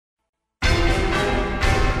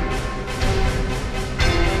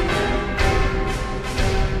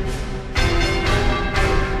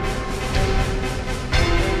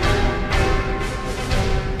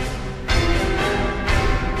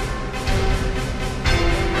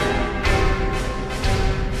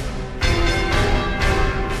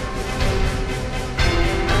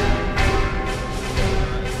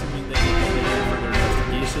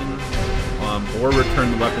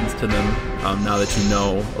to them now that you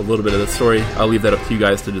know a little bit of the story. I'll leave that up to you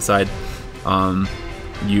guys to decide.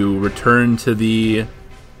 You return to the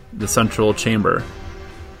central chamber.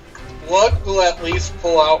 Luck will at least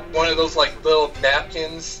pull out one of those like little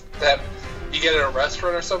napkins that you get at a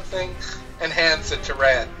restaurant or something and hands it to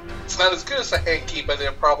Red. It's not as good as a hanky, but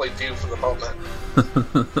it'll probably do for the moment.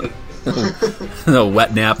 No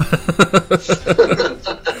wet nap.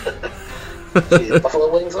 See,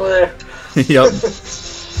 Buffalo Wings over there? Yep.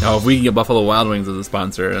 Oh, if we can get Buffalo Wild Wings as a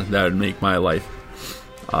sponsor, that would make my life.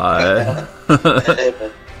 Hey,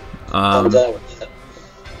 man. I'm down with that.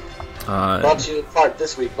 Brought to you in part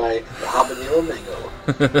this week by the Habanero Mango.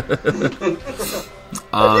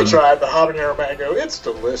 Have you tried the habanero mango? It's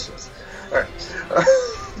delicious. All right.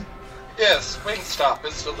 Yes, Wingstop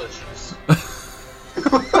is delicious.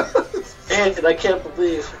 And I can't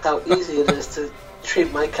believe how easy it is to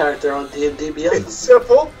treat my character on D&D Beyond. It's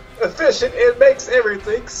simple, efficient, and makes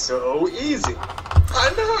everything so easy.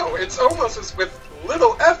 I know, it's almost as with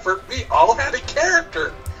little effort we all had a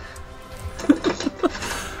character.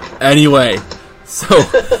 Anyway, so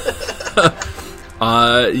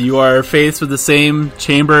you are faced with the same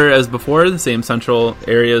chamber as before, the same central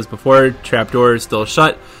area as before. Trapdoor is still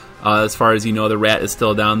shut. As far as you know, the rat is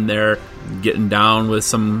still down there getting down with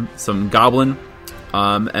some goblin.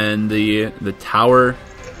 And the tower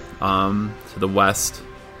to the west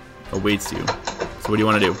awaits you. So what do you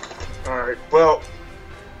want to do? Alright, well,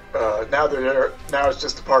 now it's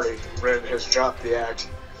just a party. Red has dropped the act.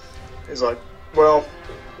 He's like, well,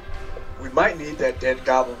 we might need that dead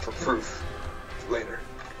goblin for proof later.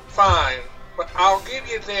 Fine, but I'll give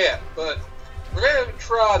you that, but we're going to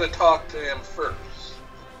try to talk to him first.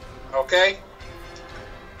 Okay?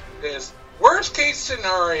 This worst case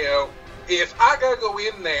scenario, if I gotta go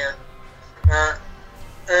in there,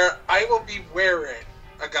 I will be wearing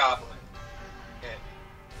a goblin head.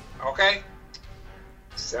 Okay?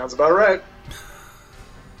 Sounds about right.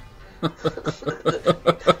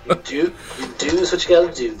 You do what you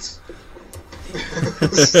gotta do.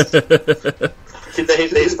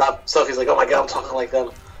 They stop. Sophie's like, oh my god, I'm talking like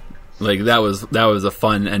them. Like that was a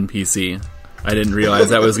fun NPC. I didn't realize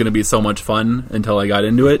that was going to be so much fun until I got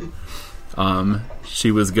into it.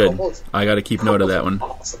 She was good. I got to keep note of that one.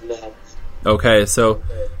 Awesome, man. Okay, so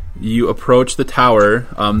you approach the tower.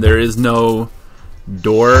 There is no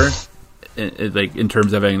door, in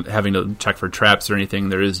terms of having to check for traps or anything.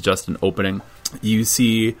 There is just an opening. You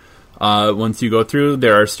see, once you go through,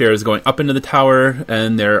 there are stairs going up into the tower,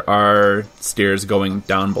 and there are stairs going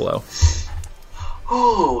down below.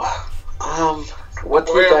 Oh, what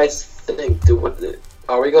do you guys think?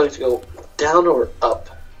 Are we going to go down or up?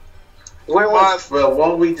 Well,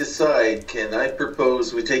 while we decide, can I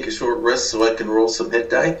propose we take a short rest so I can roll some hit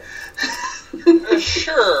die?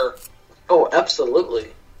 Sure. Oh,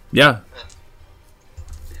 absolutely. Yeah.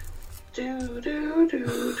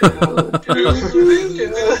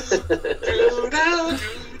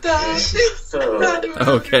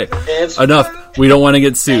 Okay. Enough. We don't want to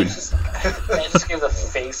get sued. I just gave the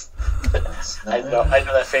face. I know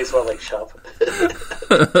that face well, like, shove.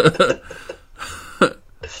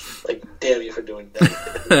 Like, damn you for doing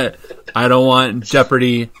that. I don't want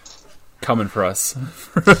Jeopardy coming for us.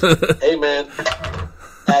 Hey, man.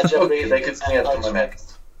 Jeopardy. They can stand for my neck.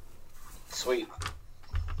 Sweet.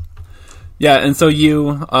 Yeah, and so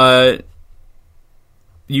you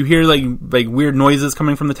hear like weird noises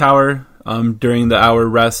coming from the tower during the hour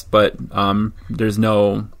rest, but there's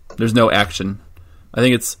no action. I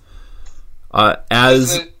think it's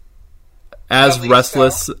as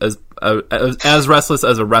restless as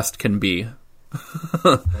a rest can be.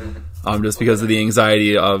 Just because of the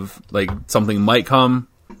anxiety of like something might come,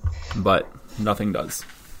 but nothing does.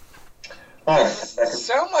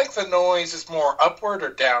 Sound like the noise is more upward or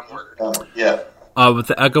downward? Yeah. With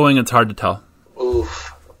the echoing, it's hard to tell.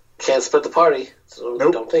 Oof. Can't split the party, so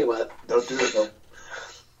Nope. Don't think about it. Don't do it, though.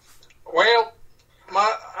 Well,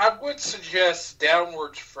 I would suggest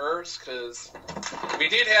downwards first, because we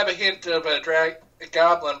did have a hint of a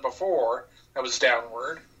goblin before that was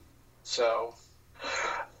downward. So,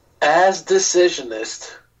 as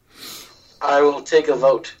decisionist, I will take a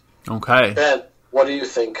vote. Okay. Ben, what do you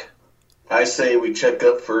think? I say we check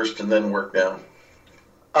up first and then work down.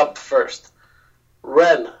 Up first.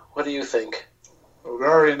 Ren, what do you think? Well, we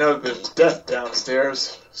already know there's death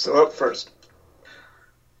downstairs, so up first.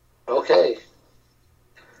 Okay.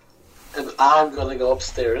 And I'm going to go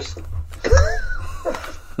upstairs.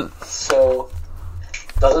 So,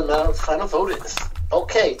 doesn't matter what the final vote is.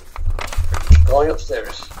 Okay. Going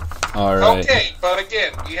upstairs. All right. okay, but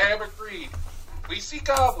again, we have agreed. We see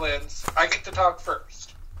goblins, I get to talk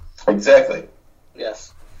first. Exactly.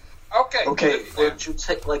 Yes. Okay. Okay. Would you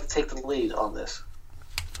take the lead on this?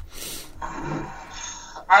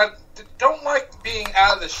 I don't like being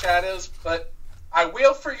out of the shadows, but I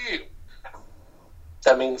will for you.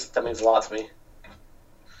 That means a lot to me.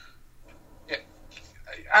 Yeah,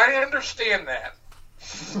 I understand that.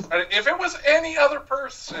 If it was any other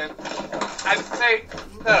person, I'd say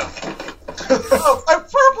no. Well,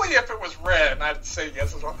 probably if it was Ren, I'd say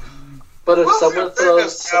yes as well. But if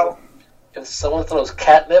someone throws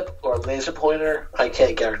catnip or a laser pointer, I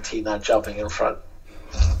can't guarantee not jumping in front.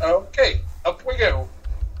 Okay, up we go.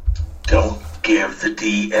 Don't give the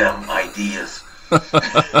DM ideas.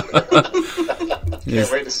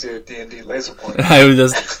 Can't wait to see a D&D laser pointer.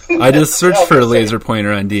 I just searched for a laser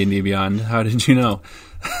pointer on D&D Beyond. How did you know?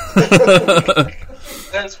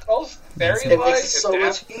 There's both fairy It light. makes it so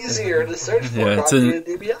much easier to search for on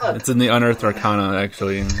D&D Beyond. It's in the Unearthed Arcana,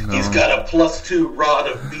 actually. He's got a +2 rod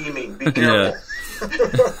of beaming. Be careful.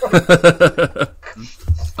 Yeah.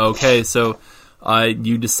 Okay, so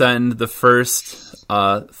you descend the first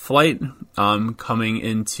flight, coming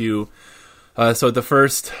into. So at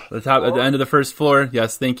the end of the first floor,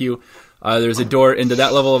 yes, thank you. There's a door into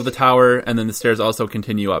that level of the tower, and then the stairs also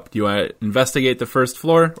continue up. Do you want to investigate the first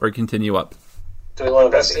floor or continue up? Do we want to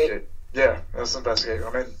investigate? Yeah, let's investigate.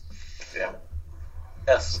 I mean, Yeah.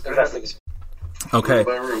 Yes, investigate. Okay. Room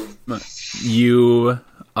by room. You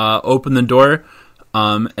open the door,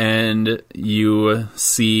 and you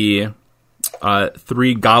see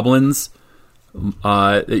 3 goblins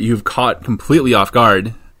that you've caught completely off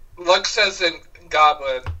guard. Lux says in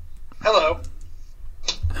Goblin, hello.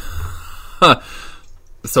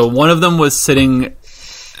 So one of them was sitting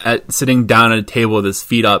down at a table with his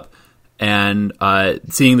feet up, and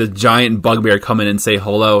seeing the giant bugbear come in and say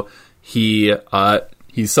hello, he's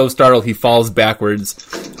so startled he falls backwards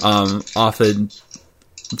onto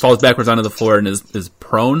the floor and is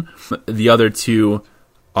prone. The other 2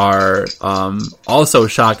 are also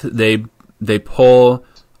shocked. They pull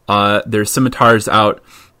their scimitars out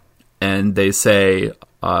and they say,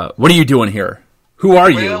 "What are you doing here? Who are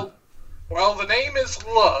you?" Well, the name is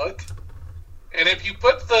Lug, and if you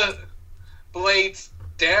put the blades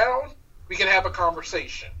down, we can have a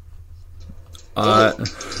conversation. Do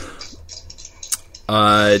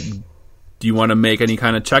you want to make any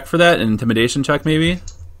kind of check for that? An intimidation check, maybe?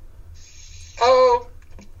 Oh,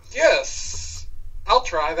 yes. I'll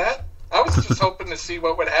try that. I was just hoping to see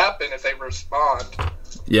what would happen if they respond.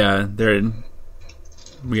 Yeah,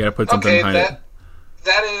 we gotta put something behind it.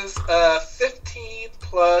 That is 15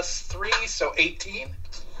 plus 3, so 18.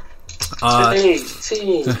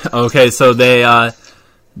 18. Okay, so they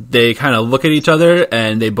kind of look at each other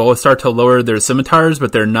and they both start to lower their scimitars,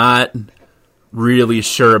 but they're not really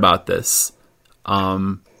sure about this.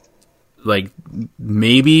 Like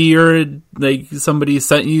maybe you're like somebody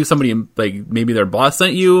sent you, like maybe their boss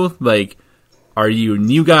sent you. Like, are you a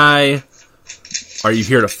new guy? Are you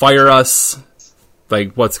here to fire us?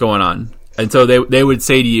 Like, what's going on? And so they would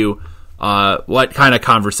say to you, what kind of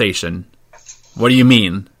conversation? What do you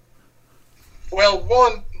mean? Well,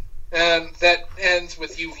 one, that ends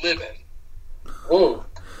with you living. Oh.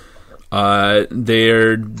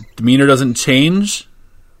 Their demeanor doesn't change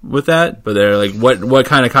with that, but they're like, what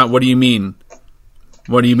kind of what do you mean?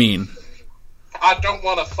 What do you mean? I don't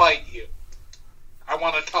want to fight you. I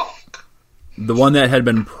want to talk. The one that had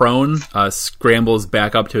been prone scrambles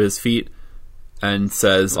back up to his feet and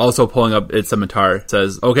says, also pulling up its scimitar,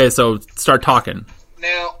 says, "Okay, so start talking."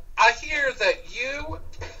 Now, I hear that you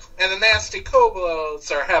and the nasty kobolds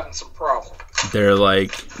are having some problems. They're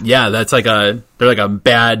like, yeah, they're like a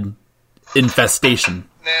bad infestation.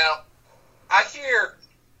 Now, I hear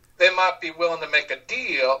they might be willing to make a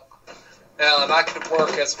deal, and I could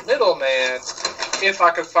work as middleman if I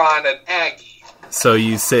could find an Aggie. So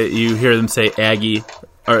you hear them say Aggie,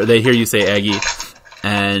 or they hear you say Aggie,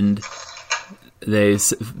 and they're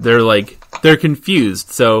confused.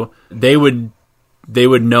 So they would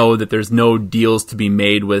know that there's no deals to be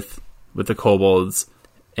made with the kobolds,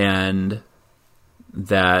 and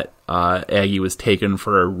that Aggie was taken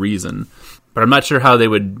for a reason. But I'm not sure how they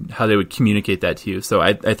would communicate that to you. So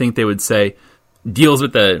I think they would say deals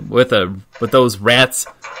with those rats.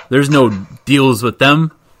 There's no deals with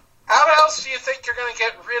them. How else do you think you're going to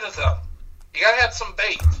get rid of them? You got to have some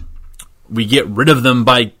bait. We get rid of them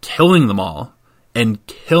by killing them all and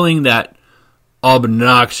killing that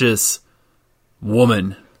obnoxious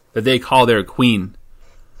woman that they call their queen.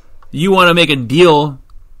 You want to make a deal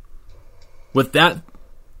with that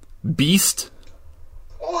beast?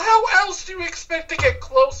 Well, how else do you expect to get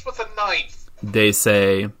close with a knife? They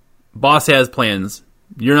say, boss has plans.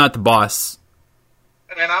 You're not the boss.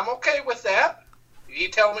 And I'm okay with that. You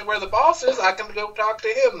tell me where the boss is, I can go talk to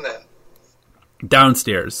him then.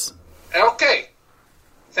 Downstairs. Okay.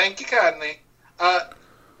 Thank you kindly.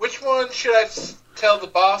 Which one should I tell the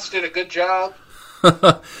boss did a good job?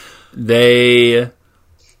 They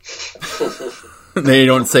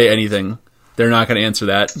don't say anything. They're not going to answer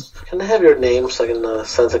that. Can I have your name so I can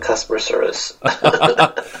send to customer service?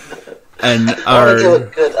 And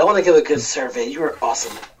I want to give a good survey. You are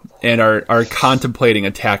awesome. And are contemplating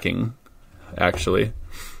attacking, actually.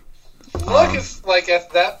 Look, it's like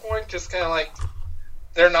at that point, just kind of like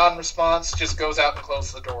their non-response just goes out and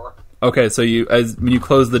closes the door. Okay, so when you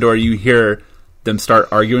close the door, you hear them start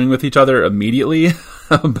arguing with each other immediately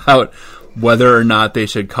about whether or not they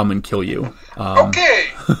should come and kill you. Okay,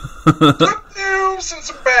 good news and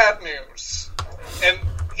some bad news. And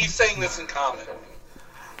he's saying this in common.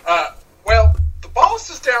 Well, the boss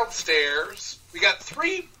is downstairs. We got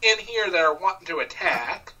 3 in here that are wanting to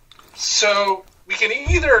attack. So we can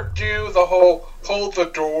either do the whole hold the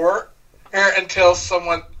door until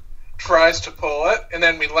someone tries to pull it, and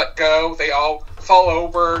then we let go. They all fall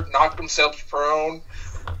over, knock themselves prone,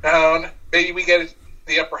 down. Maybe we get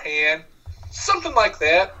the upper hand. Something like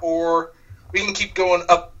that, or we can keep going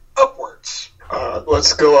upwards.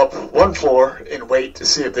 Let's go up 1 floor and wait to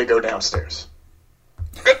see if they go downstairs.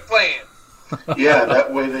 Good plan. Yeah,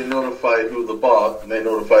 that way they notify the boss, and they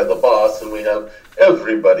notify the boss, and we have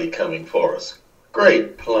everybody coming for us.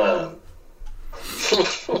 Great plan. Hey,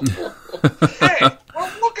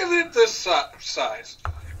 well, look at it this size.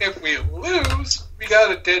 If we lose, we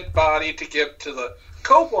got a dead body to give to the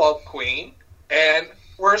Kobold Queen, and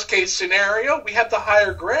worst case scenario, we have the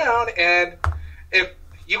higher ground, and if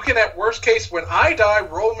you can, at worst case, when I die,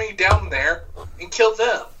 roll me down there and kill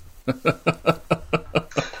them.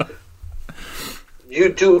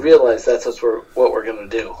 You do realize that's what we're going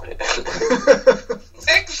to do.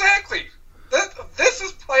 Exactly. This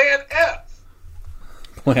is Plan F.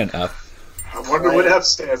 Plan F. I wonder what F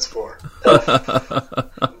stands for.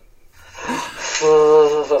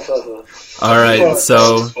 All right,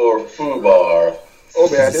 so for Fubar. Oh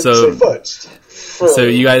man, I didn't say fudged. So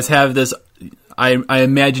you guys have this. I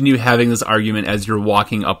imagine you having this argument as you're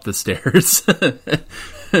walking up the stairs,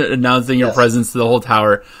 announcing your presence to the whole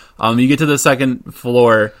tower. You get to the 2nd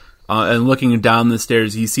floor, and looking down the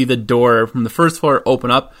stairs, you see the door from the 1st floor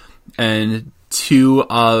open up, and 2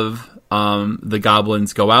 of the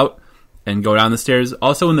goblins go out and go down the stairs.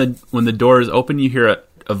 Also, when the door is open, you hear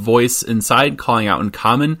a voice inside calling out in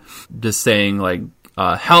common, just saying like,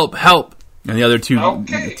 "Help! Help!" And the other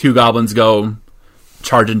two goblins go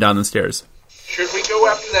charging down the stairs. Should we go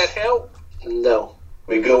after that help? No.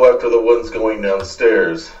 We go after the ones going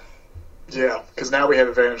downstairs. Yeah, because now we have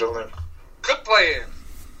advantage on them. Good plan.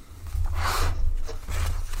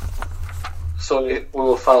 So we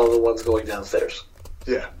will follow the ones going downstairs.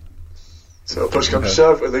 Yeah. So push comes to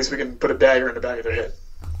shove, at least we can put a dagger in the back of their head.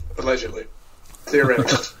 Allegedly.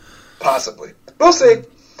 Theoretically. Possibly. We'll see.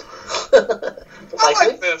 I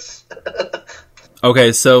like this.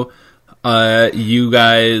 Okay, so you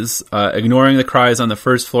guys, ignoring the cries on the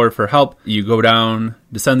 1st floor for help, you go down,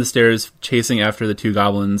 descend the stairs, chasing after the 2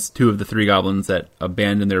 of the 3 goblins that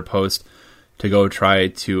abandoned their post to go try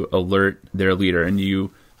to alert their leader. And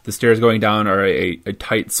the stairs going down are a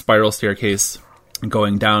tight spiral staircase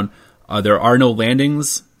going down. There are no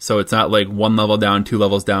landings, so it's not like 1 level down, 2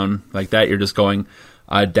 levels down like that. You're just going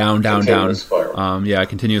down, continuous spiral.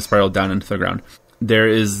 Continuous spiral down into the ground. There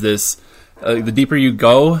is this. The deeper you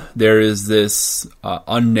go, there is this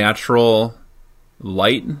unnatural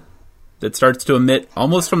light that starts to emit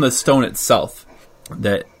almost from the stone itself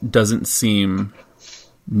that doesn't seem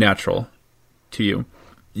natural to you.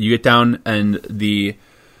 You get down and the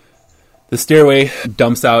stairway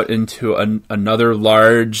dumps out into another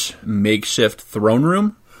large makeshift throne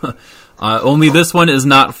room. Only this one is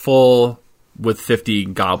not full with 50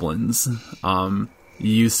 goblins.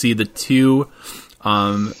 You see the 2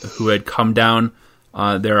 who had come down.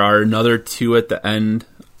 There are another 2 at the end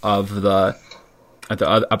of the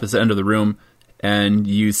opposite end of the room, and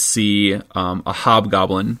you see a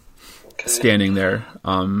hobgoblin standing there.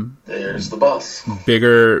 There's the boss.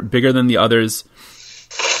 Bigger than the others,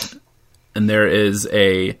 and there is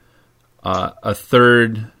a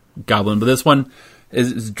 3rd goblin, but this one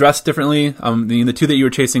is dressed differently. The 2 that you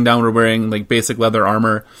were chasing down were wearing like basic leather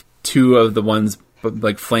armor. 2 of the ones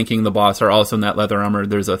like flanking the boss are also in that leather armor.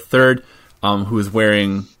 There's a 3rd who is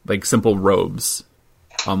wearing like simple robes,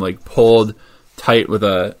 like pulled tight with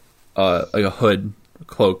a hood, a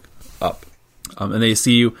cloak up, and they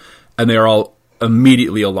see you, and they are all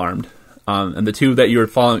immediately alarmed. And the 2 that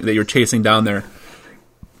you're chasing down there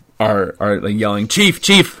are like yelling, "Chief,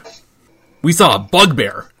 Chief!" We saw a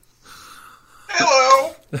bugbear.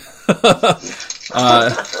 Hello.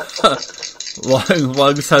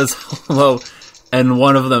 Lug says hello, and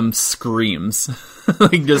one of them screams,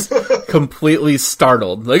 like just completely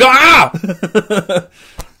startled, like ah!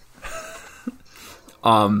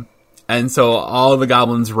 And so all the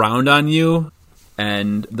goblins round on you,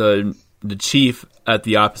 and the chief at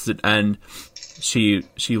the opposite end, she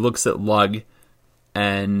looks at Lug,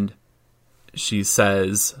 and she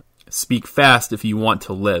says, "Speak fast if you want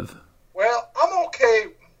to live." Well, I'm okay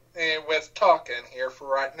with talking here for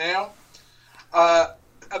right now.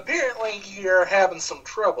 Apparently you're having some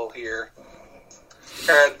trouble here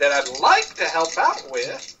that I'd like to help out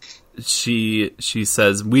with. She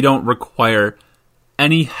says, "We don't require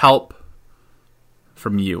any help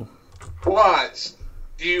from you." Wise.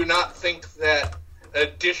 Do you not think that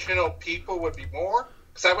additional people would be more?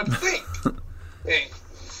 Because I would think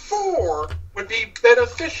 4 would be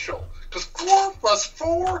beneficial. Because 4 plus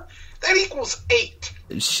 4, that equals 8.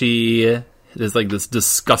 There's like this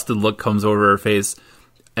disgusted look comes over her face,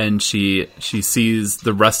 and she sees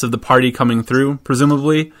the rest of the party coming through,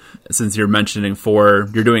 presumably, since you're mentioning 4,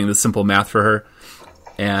 you're doing the simple math for her.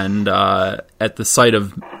 And at the sight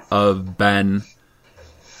of Ben,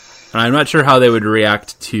 and I'm not sure how they would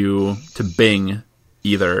react to Bing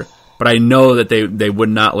either, but I know that they would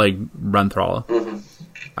not like Renthal. Mm-hmm.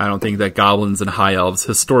 I don't think that goblins and high elves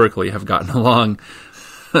historically have gotten along.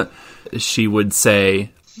 She would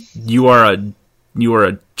say, "You are a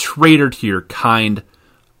traitor to your kind,"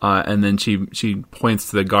 and then she points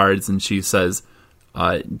to the guards and she says,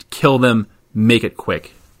 "Kill them, make it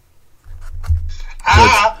quick."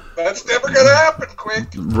 That's never gonna happen quick.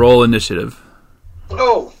 Roll initiative.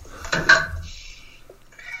 Oh.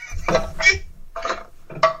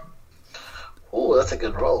 Oh, that's a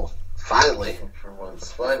good roll. Finally. For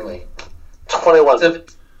once, finally. 21.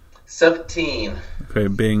 17. Okay,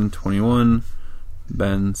 Bing, 21.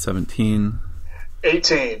 Ben, 17.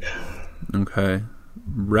 18. Okay.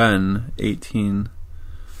 Ren, 18.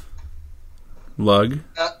 Lug?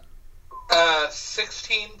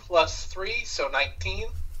 16 plus 3, so 19.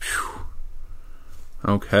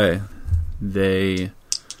 Okay. They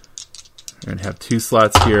are going to have 2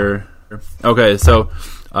 slots here. Okay, so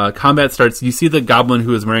combat starts. You see the goblin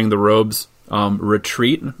who is wearing the robes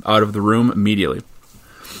retreat out of the room immediately.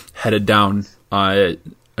 Headed down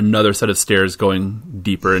another set of stairs going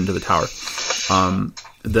deeper into the tower.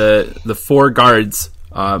 The 4 guards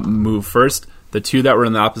move first. The 2 that were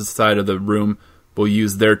on the opposite side of the room will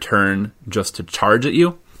use their turn just to charge at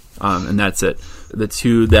you, and that's it. The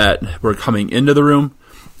 2 that were coming into the room,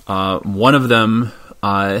 one of them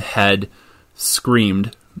had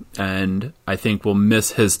screamed, and I think will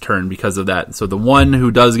miss his turn because of that. So the one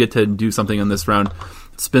who does get to do something in this round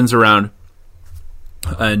spins around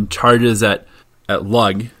and charges at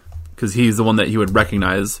Lug, because he's the one that he would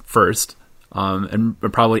recognize first, and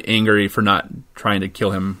probably angry for not trying to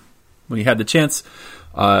kill him when he had the chance.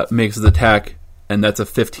 Makes his attack, and that's a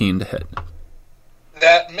 15 to hit.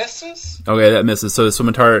 That misses? Okay, that misses. So the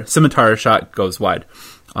scimitar shot goes wide.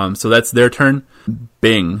 So that's their turn.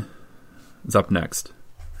 Bing is up next.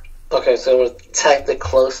 Okay, so we'll attack the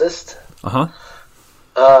closest. Uh-huh.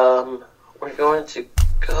 We're going to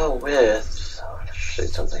go with... I'll show you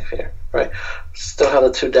something here. Right. Still have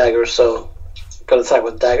the 2 daggers, so going to attack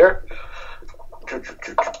with dagger.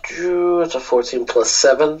 It's a 14 plus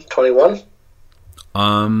 7, 21.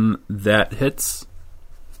 That hits.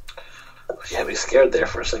 You had me scared there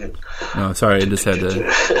for a second. No, sorry, I just had to...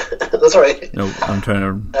 That's all right. No, I'm trying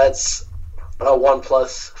to... That's a 1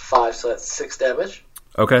 plus 5, so that's 6 damage.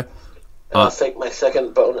 Okay. And I'll take my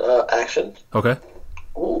second action. Okay.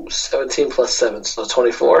 Ooh, 17 plus 7, so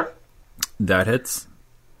 24. That hits.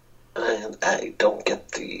 And I don't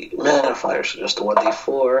get the modifier, so just a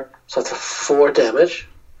 1d4. So that's a 4 damage.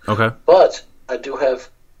 Okay. But I do have...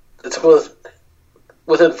 It's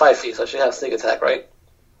within 5 feet, so I should have sneak attack, right?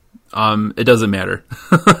 It doesn't matter.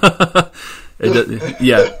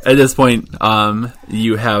 Yeah, at this point,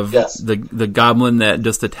 you have the goblin that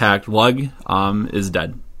just attacked Lug is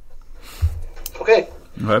dead. Okay.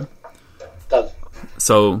 Okay. Done.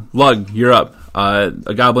 So, Lug, you're up. A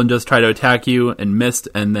goblin just tried to attack you and missed,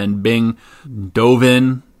 and then Bing dove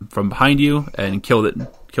in from behind you and killed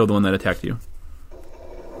the one that attacked you.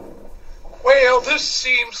 Well, this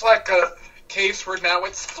seems like a case where now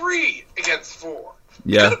it's 3 against 4.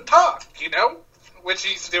 Yeah. Could have talked, which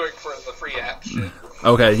he's doing for the free action.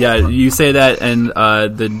 Okay, yeah, you say that, and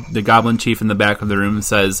the goblin chief in the back of the room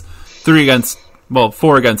says, 4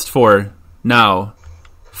 against 4, now,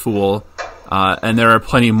 fool. And there are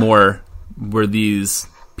plenty more where these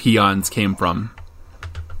peons came from.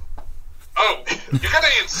 Oh, you're gonna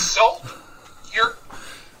insult your...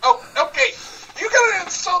 Oh, okay. You're gonna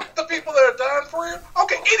insult the people that are dying for you?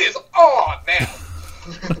 Okay, it is on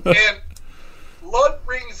now. And Lud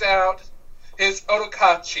brings out his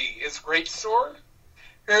Otokachi, his great sword,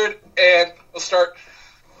 and we'll start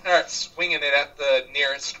swinging it at the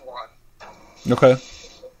nearest one. Okay.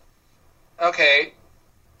 Okay,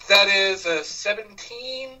 that is a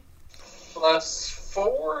 17 plus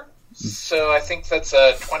 4, so I think that's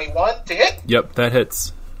a 21 to hit. Yep, that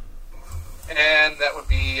hits. And that would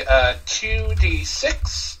be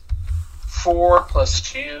 2d6, 4 plus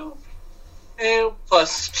 2, 2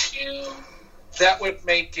 plus 2. That would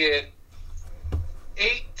make it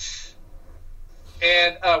 8.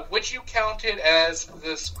 And which you counted as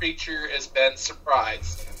this creature has been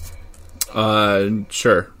surprised.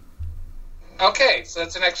 Sure. Okay, so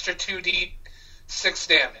that's an extra 2d6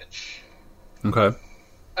 damage. Okay.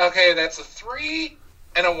 Okay, that's a 3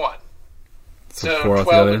 and a 1. So 4 12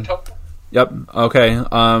 altogether. in total. Yep. Okay.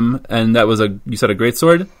 And that was you said a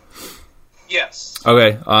greatsword? Yes.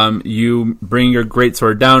 Okay. You bring your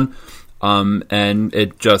greatsword down, and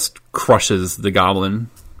it just crushes the goblin,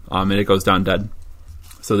 and it goes down dead.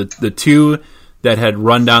 So the two that had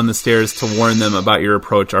run down the stairs to warn them about your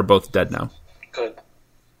approach are both dead now. Good.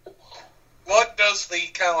 What does the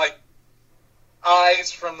kind of like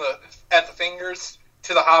eyes from at the fingers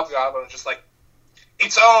to the hobgoblin, just like,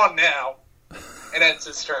 it's on now, and ends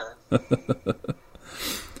his turn.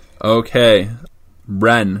 Okay,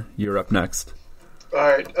 Ren, you're up next. All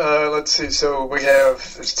right, let's see. So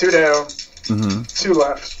there's 2 down, 2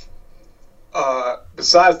 left.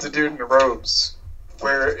 Besides the dude in the robes,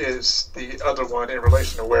 where is the other one in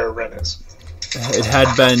relation to where Ren is? It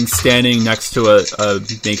had been standing next to a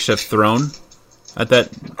makeshift throne at that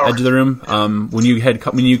edge of the room. When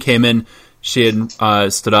you came in, she had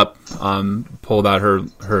stood up, pulled out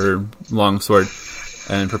her long sword,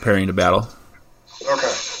 and preparing to battle.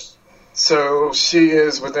 Okay. So she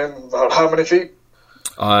is within about how many feet?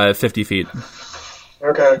 50 feet.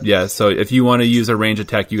 Okay. Yeah, so if you want to use a range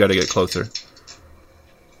attack, you got to get closer.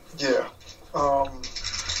 Yeah.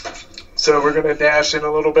 So we're going to dash in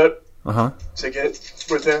a little bit to get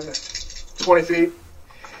within 20 feet.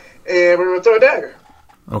 And we're going to throw a dagger.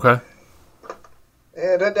 Okay.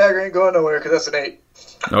 And that dagger ain't going nowhere because that's an 8.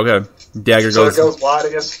 Okay. Dagger So goes... it goes wide, I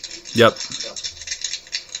guess. Yep.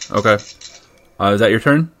 Okay. Is that your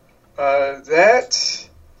turn? That...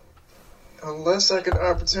 Unless I get an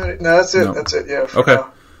opportunity... No, that's it. No. That's it, yeah. Okay.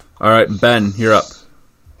 Now. All right, Ben, you're up.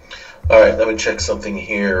 Alright, let me check something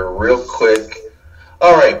here real quick.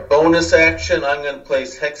 Alright, bonus action. I'm going to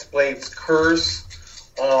place Hexblade's Curse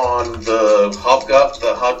on the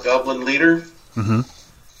Hobgoblin leader. Mm-hmm.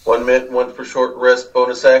 1 minute, 1 for short rest,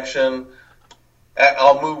 bonus action.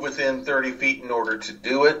 I'll move within 30 feet in order to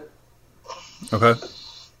do it. Okay.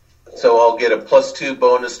 So I'll get a +2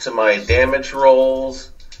 bonus to my damage rolls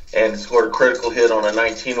and score a critical hit on a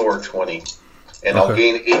 19 or a 20. And I'll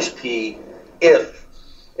gain HP if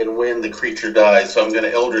and when the creature dies. So I'm going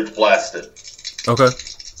to Eldritch Blast it. Okay.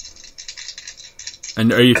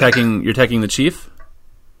 And are you attacking? You're attacking the chief?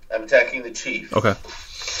 I'm attacking the chief. Okay.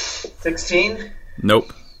 16?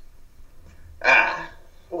 Nope. Ah.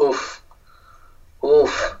 Oof.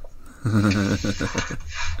 Oof.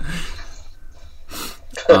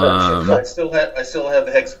 I still have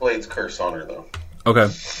the Hexblade's Curse on her though. Okay.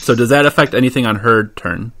 So does that affect anything on her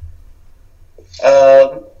turn?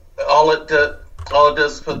 All it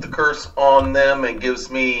does is put the curse on them and gives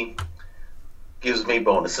me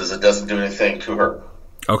bonuses. It doesn't do anything to her.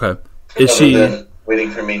 Okay. Is she than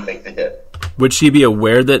waiting for me to make the hit? Would she be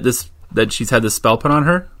aware that she's had this spell put on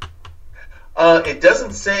her? It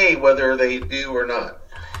doesn't say whether they do or not.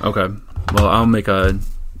 Okay. Well, I'll make a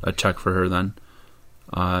check for her then.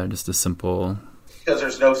 Just a simple. Because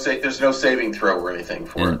there's no saving throw or anything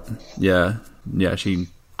for it. Yeah. She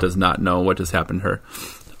does not know what just happened to her.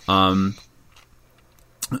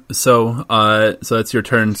 So that's your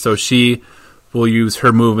turn. So she will use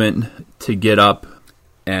her movement to get up,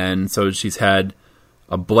 and so she's had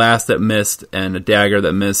a blast that missed and a dagger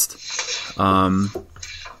that missed.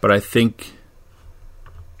 But I think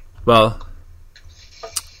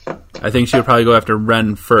she would probably go after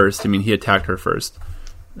Ren first. I mean, he attacked her first.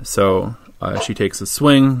 So she takes a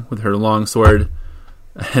swing with her longsword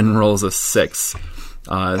and rolls a 6.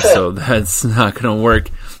 So that's not going to work.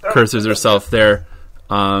 Curses herself there.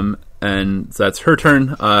 And so that's her turn.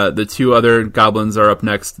 The 2 other goblins are up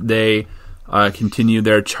next. They continue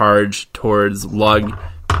their charge towards Lug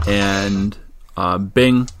and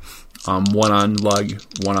Bing. 1 on Lug,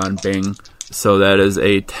 1 on Bing. So that is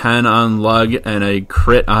a 10 on Lug and a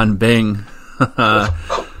crit on Bing.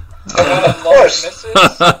 Of course.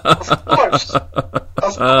 Of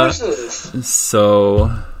course it is.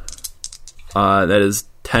 So, that is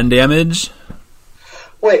 10 damage.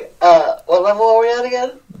 Wait, what level are we at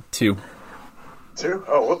again? 2. 2?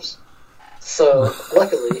 Oh, whoops. So,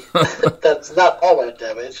 luckily, that's not all my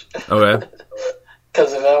damage. Okay.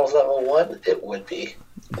 Because if I was level 1, it would be.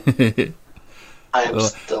 I am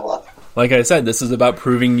still up. Like I said, this is about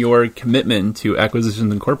proving your commitment to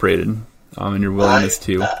Acquisitions Incorporated, and your willingness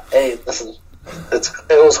to. Hey, listen, it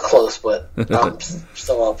was close, but I'm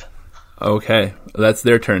still up. Okay, that's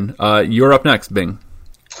their turn. You're up next, Bing.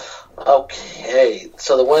 Okay,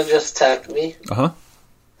 so the one just attacked me. Uh-huh.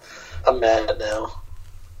 I'm mad now.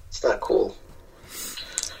 It's not cool.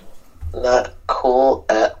 Not cool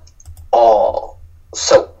at all.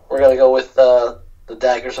 So, we're going to go with the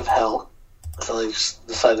Daggers of Hell. So I just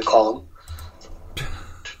decided to call them.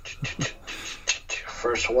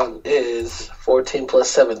 First one is 14 plus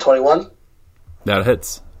 7, 21. That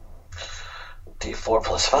hits. D4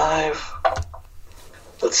 plus 5.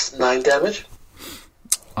 That's 9 damage.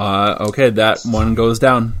 Okay, that one goes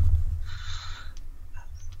down.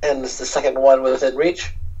 And it's the second one within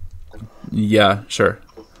reach. Yeah, sure.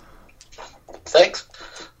 Thanks.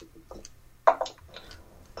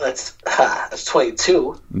 That's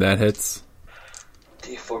 22. That hits.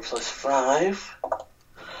 D4 plus 5.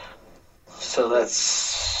 So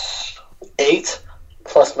that's 8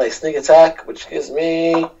 plus my sneak attack, which gives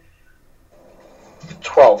me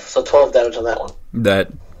 12. So 12 damage on that one. That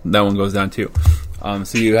one goes down too.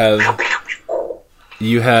 So you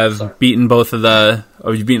have beaten both of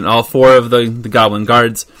you've beaten all 4 of the goblin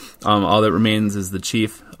guards. All that remains is the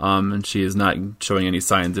chief, and she is not showing any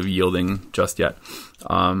signs of yielding just yet.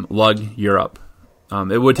 Lug, you're up.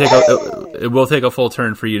 It will take a full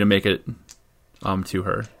turn for you to make it to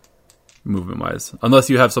her, movement wise, unless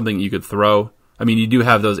you have something you could throw. I mean, you do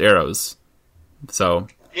have those arrows, so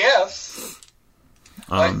yes.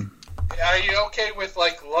 Are you okay with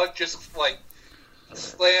Lug just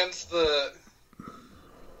slams the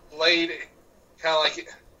blade, kind of like?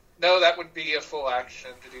 No, that would be a full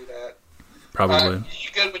action to do that. Probably. You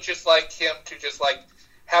good with just him to just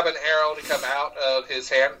have an arrow to come out of his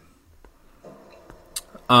hand?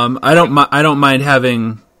 I don't mind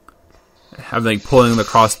having pulling the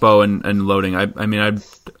crossbow and loading.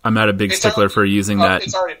 I'm not a big stickler for using that.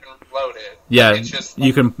 It's already been loaded. Yeah, it's just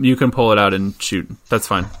you can pull it out and shoot. That's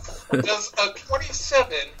fine. Does a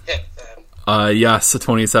 27 hit then? Yes, a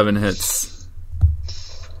 27 hits.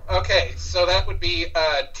 Okay, so that would be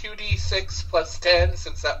 2d6 plus 10,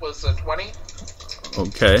 since that was a 20.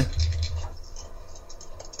 Okay.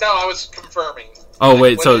 No, I was confirming. Oh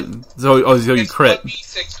wait, so you crit.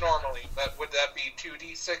 1d6 normally, but would that be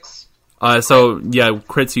 2d6? So yeah,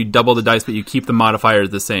 crits you double the dice, but you keep the modifier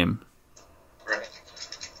the same. Right.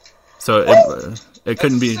 So it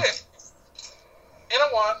couldn't be. 6. And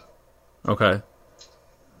a 1. Okay.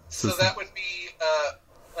 So that would be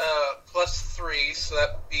plus 3, so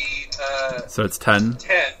that would be so it's 10.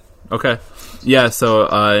 10. Okay. Yeah. So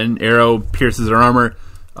an arrow pierces her armor.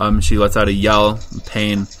 She lets out a yell,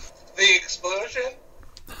 pain. The explosion?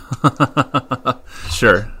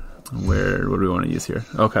 Sure. What do we want to use here?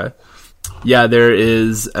 Okay. Yeah, there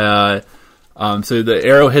is. So the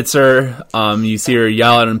arrow hits her. You see her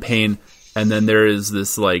yell out in pain, and then there is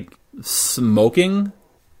this smoking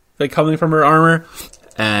coming from her armor,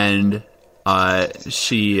 and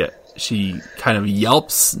she kind of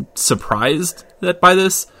yelps, surprised by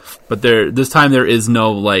this. But this time there is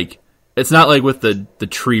no It's not like with the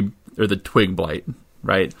tree or the twig blight,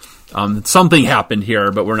 right? Something happened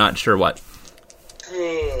here, but we're not sure what.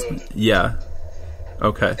 Good. Yeah.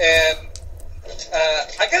 Okay. And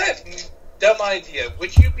I got a dumb idea.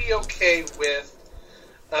 Would you be okay with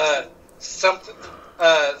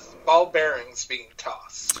ball bearings being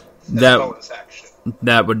tossed as a bonus action?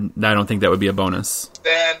 I don't think that would be a bonus.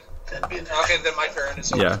 Then my turn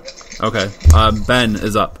is over. Yeah. Okay. Ben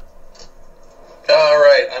is up.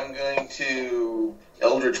 Alright, I'm going to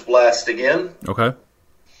Eldritch Blast again. Okay.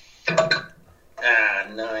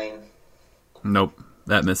 9. Nope.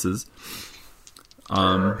 That misses.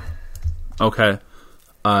 Okay.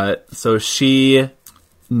 So she,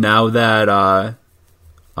 now that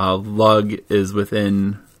Lug is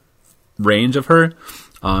within range of her,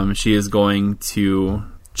 she is going to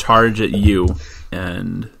charge at you,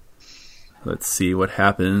 and let's see what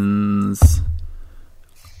happens.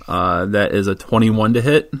 That is a 21 to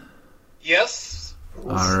hit. Yes.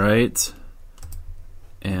 All right.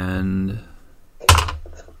 And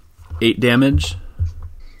 8 damage.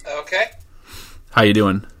 Okay. How you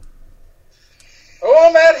doing? Oh,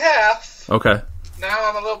 I'm at half. Okay. Now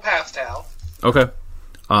I'm a little past half. Okay.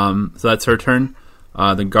 So that's her turn.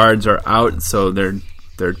 The guards are out, so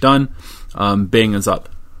they're done. Bing is up.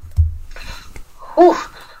 Whew.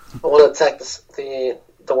 I want to attack the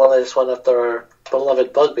one that just went after our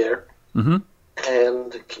beloved bugbear. Mm-hmm.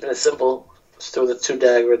 And keeping it simple, let's do the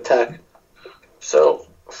 2-dagger attack. So,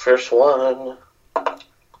 first one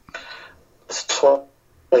is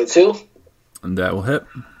 22. And that will hit.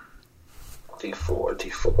 D4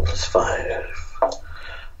 plus 5.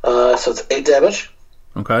 So it's 8 damage.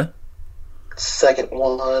 Okay. Second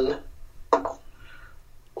one.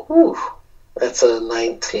 Ooh, that's a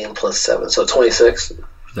 19 plus 7, so 26.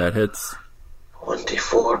 That hits.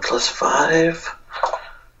 1d4 plus 5.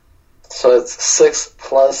 So it's 6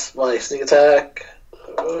 plus my sneak attack.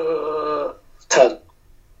 10.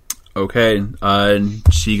 Okay.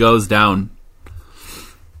 She goes down.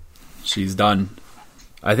 She's done.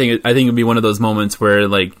 I think it'd be one of those moments where,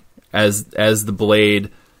 like, as the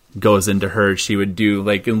blade goes into her, she would do,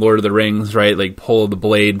 like in Lord of the Rings, right? Like pull the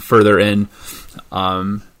blade further in,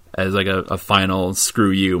 as like a final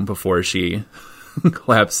screw you before she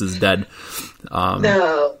collapses dead.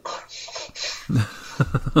 No.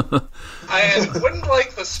 And wouldn't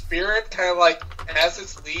like the spirit kind of like as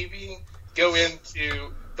it's leaving go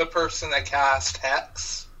into the person that cast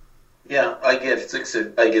Hex? Yeah, I get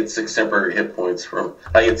 6 temporary hit points from.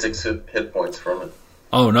 I get 6 hit points from it.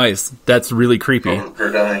 Oh, nice. That's really creepy.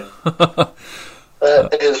 For dying.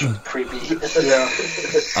 That is creepy. Yeah.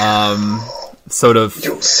 Sort of.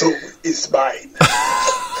 Your soul is mine.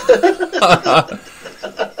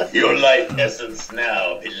 Your life essence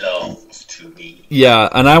now belongs to me. Yeah,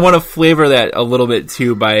 and I want to flavor that a little bit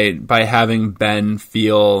too by having Ben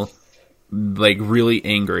feel like really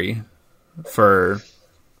angry for,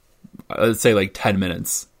 let's say, like 10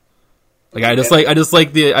 minutes. Like I just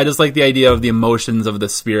like the idea of the emotions of the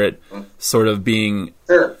spirit sort of being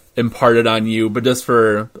imparted on you, but just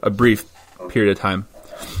for a brief period of time.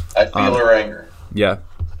 I feel her anger. Yeah.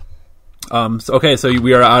 So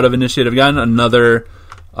we are out of initiative again. Another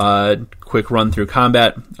quick run through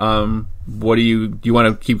combat. What do you want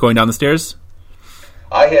to keep going down the stairs?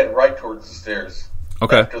 I head right towards the stairs.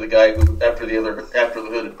 Okay. After the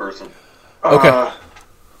hooded person. Okay.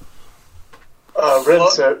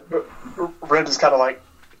 Ren just kind of like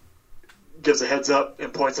gives a heads up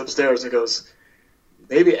and points upstairs and goes,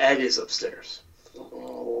 maybe Aggie's upstairs.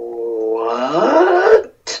 What?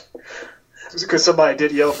 Because somebody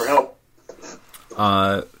did yell for help.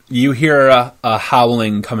 You hear a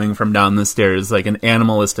howling coming from down the stairs, like an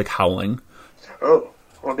animalistic howling. Oh,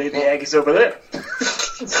 well, maybe Aggie's over there.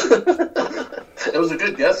 It was a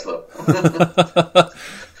good guess, though.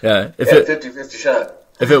 Yeah, 50-50 shot.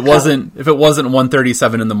 If it wasn't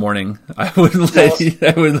 1:37 in the morning, I would let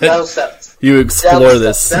you explore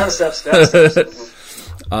this. Down steps.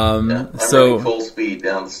 I'm so running full speed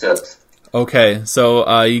down the steps. Okay,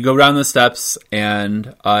 so you go down the steps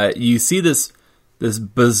and you see this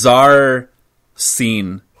bizarre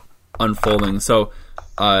scene unfolding. So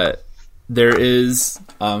there is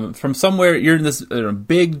from somewhere you're in this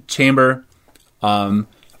big chamber, and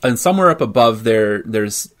somewhere up above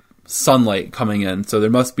there's sunlight coming in. So there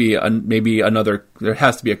must be there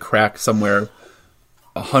has to be a crack somewhere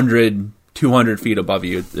 100, 200 feet above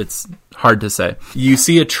you. It's hard to say. You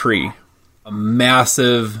see a tree, a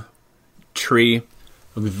massive tree,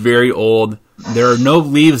 very old. There are no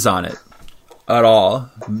leaves on it at all.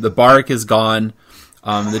 The bark is gone.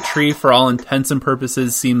 The tree, for all intents and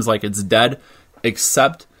purposes, seems like it's dead,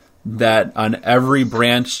 except that on every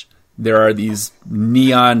branch there are these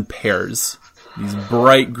neon pears, these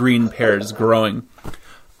bright green pears growing.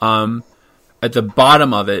 At the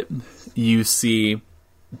bottom of it, you see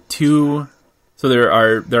two. So there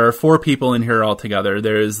are 4 people in here altogether.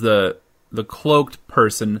 There is the cloaked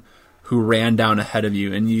person who ran down ahead of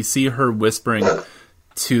you, and you see her whispering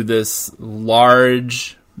to this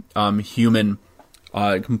large human,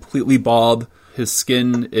 completely bald. His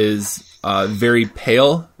skin is very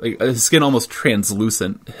pale, like his skin almost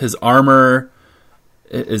translucent. His armor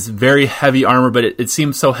is very heavy armor, but it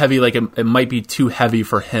seems so heavy, like it might be too heavy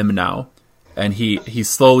for him now. And he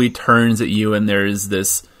slowly turns at you, and there's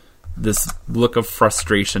this look of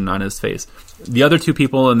frustration on his face. The other 2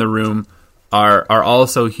 people in the room are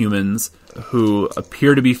also humans who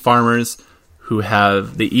appear to be farmers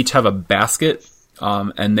they each have a basket,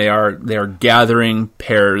 and they are gathering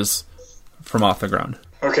pears from off the ground.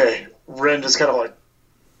 Okay, Ren just kind of like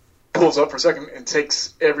pulls up for a second and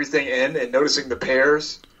takes everything in, and noticing the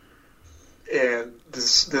pears and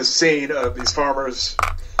this scene of these farmers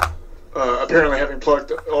apparently having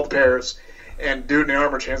plucked all the pears, and dude in the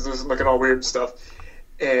armor translucent looking all weird and stuff.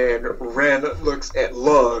 And Ren looks at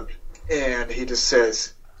Lug and he just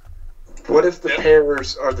says, What if the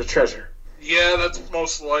pears are the treasure? Yeah, that's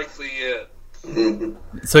most likely it.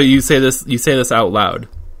 So you say this out loud,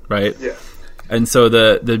 right? Yeah. And so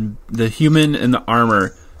the human in the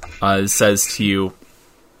armor says to you,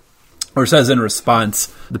 or says in response,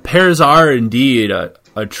 the pears are indeed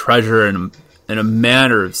a treasure in a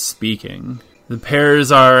manner of speaking. The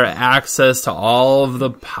pears are access to all of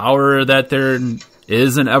the power that there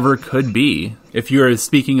is and ever could be. If you are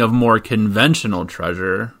speaking of more conventional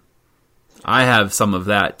treasure, I have some of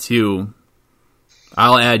that too.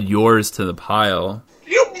 I'll add yours to the pile.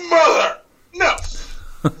 You mother! No!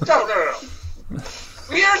 No.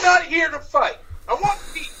 We are not here to fight. I want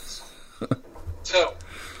peace. So,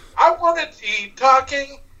 I want to be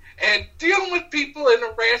talking and dealing with people in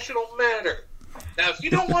a rational manner. Now, if you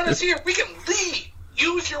don't want us here, we can leave.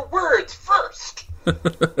 Use your words first.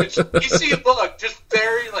 Which, you see Lug just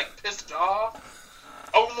very, pissed off.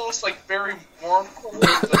 Almost, very mournful.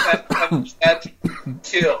 That he had to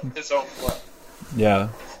kill his own blood. Yeah.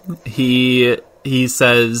 He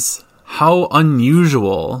says, how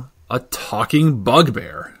unusual, a talking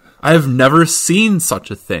bugbear. I have never seen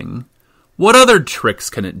such a thing. What other tricks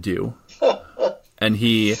can it do? And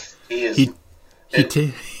he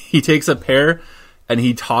takes a pear and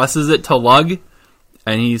he tosses it to Lug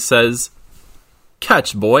and he says,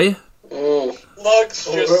 catch, boy. Lug's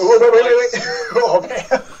just... Wait. Oh,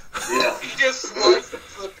 man. Yeah. He just slices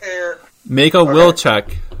the pear. Make a will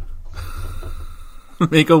check.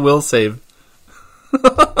 Make a will save.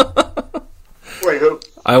 Wait, who?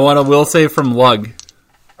 I want a will save from Lug.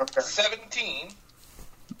 Okay. 17.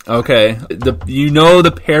 Okay.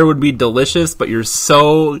 The pear would be delicious, but you're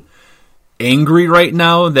so angry right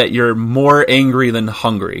now that you're more angry than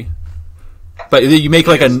hungry. But you make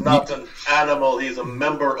He's not an animal, he's a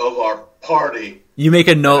member of our party. You make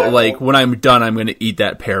a note when I'm done, I'm going to eat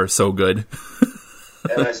that pear so good.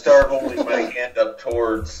 And I start holding my hand up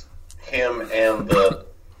towards him and the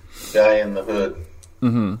guy in the hood.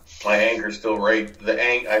 Mm-hmm. My anger's still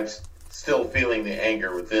I'm still feeling the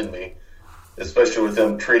anger within me, especially with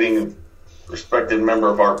them treating a respected member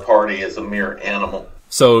of our party as a mere animal.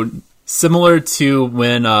 So similar to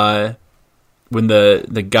when the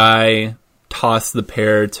guy tossed the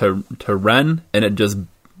pear to Ren and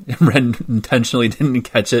Ren intentionally didn't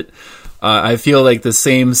catch it. I feel like the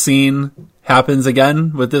same scene happens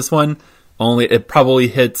again with this one. Only it probably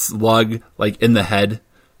hits Lug in the head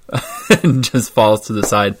and just falls to the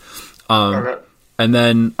side. Okay. And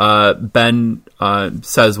then Ben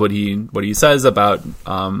says what he says about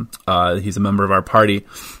he's a member of our party,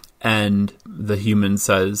 and the human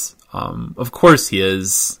says, "Of course he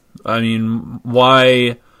is. I mean,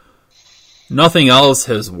 why? Nothing else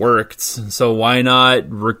has worked, so why not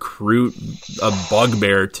recruit a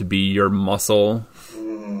bugbear to be your muscle?"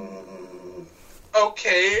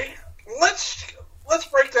 Okay, let's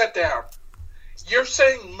break that down. You're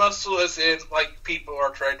saying muscle as in people are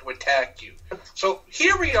trying to attack you. So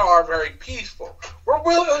here we are, very peaceful. We're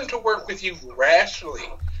willing to work with you rationally.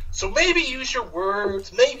 So maybe use your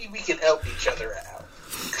words. Maybe we can help each other out.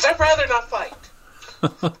 Because I'd rather not fight.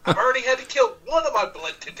 I've already had to kill one of my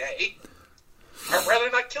blood today. I'd rather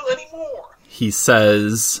not kill any more. He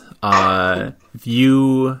says, if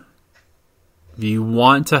you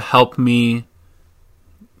want to help me,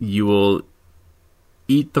 you will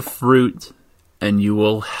eat the fruit and you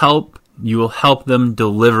will help them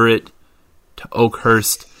deliver it to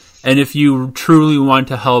Oakhurst. And if you truly want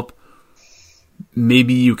to help,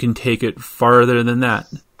 maybe you can take it farther than that.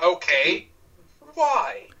 Okay.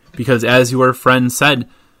 Why? Because as your friend said,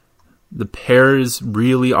 the pears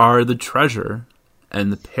really are the treasure.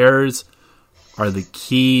 And the pears are the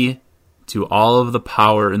key to all of the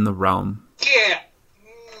power in the realm. Yeah.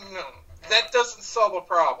 No, that doesn't solve a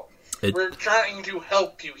problem. We're trying to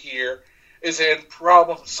help you here, as in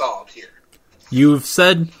problem solved here. You've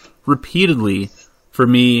said repeatedly for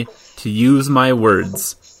me to use my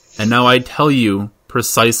words, and now I tell you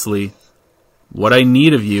precisely what I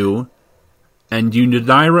need of you, and you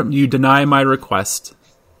deny my request.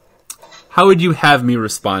 How would you have me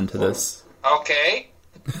respond to this? Okay.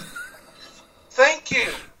 Thank you.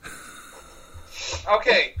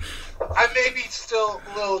 Okay. I may be still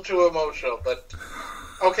a little too emotional, but...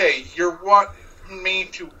 Okay, you want me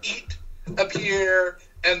to eat a pear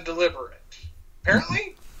and deliver it.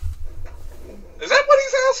 Apparently? Is that what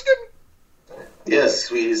he's asking?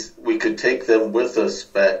 Yes, we could take them with us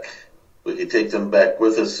back. We could take them back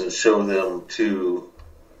with us and show them to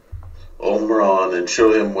Omron and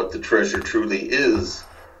show him what the treasure truly is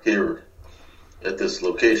here at this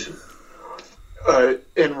location.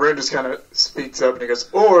 And Ren just kind of speaks up and he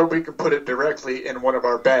goes, or we could put it directly in one of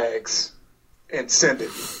our bags and send it.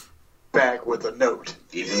 back with a note.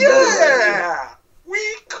 Even better. Yeah,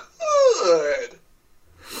 we could.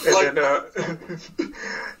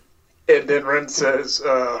 And then Ren says,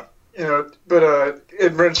 and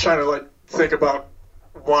Ren's trying to like think about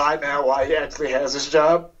why he actually has this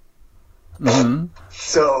job. Mm-hmm.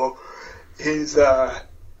 So he's the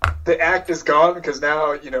act is gone because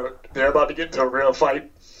now they're about to get into a real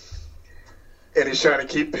fight, and he's trying to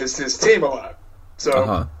keep his team alive.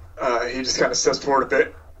 So he just kind of steps forward a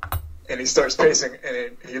bit, and he starts pacing,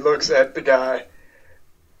 and he looks at the guy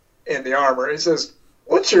in the armor. He says,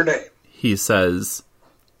 "What's your name?" He says,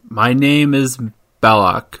 "My name is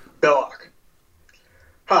Belloc." Belloc.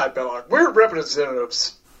 Hi, Belloc. We're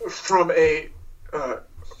representatives from a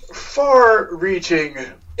far-reaching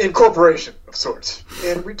incorporation of sorts,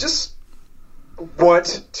 and we just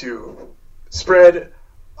want to spread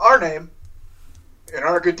our name and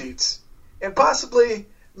our good deeds, and possibly,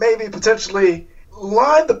 maybe, potentially,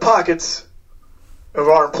 line the pockets of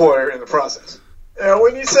our employer in the process.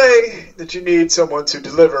 When you say that you need someone to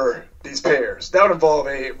deliver these pairs, that would involve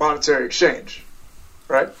a monetary exchange,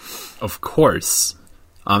 right? Of course.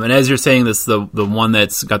 And as you're saying this, the one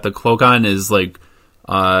that's got the cloak on is like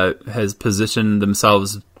has positioned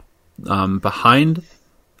themselves behind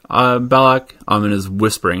Belloc and is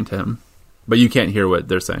whispering to him, but you can't hear what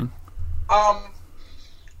they're saying.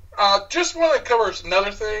 Just want to cover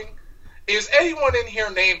another thing. Is anyone in here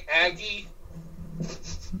named Aggie?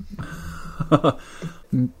 Do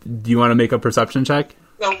you want to make a perception check?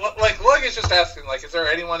 No, like Lug is just asking. Like, is there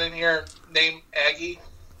anyone in here named Aggie?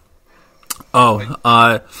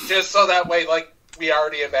 Just so that way, like, we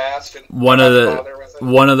already have asked. And one of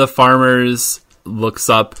the farmers looks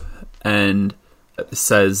up and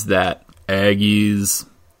says that Aggie's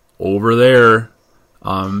over there,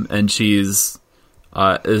 and she's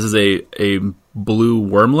this is a blue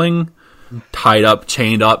wormling tied up,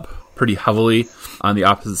 chained up pretty heavily on the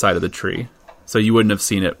opposite side of the tree. So you wouldn't have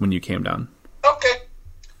seen it when you came down. Okay.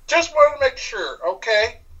 Just wanted to make sure,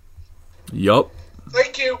 okay? Yup.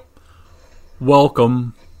 Thank you.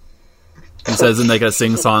 Welcome. He says in like a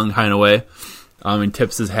sing-song kind of way. And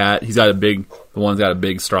tips his hat. The one's got a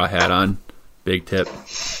big straw hat on. Big tip.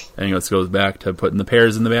 And he goes back to putting the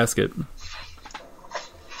pears in the basket.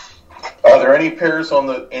 Are there any pears still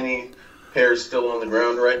on the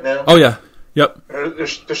ground right now? Oh, yeah. Yep. There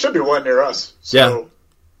should be one near us. So. Yeah.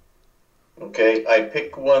 Okay, I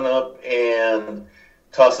pick one up and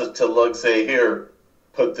toss it to Lug, say, here,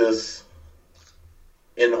 put this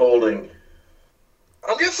in holding.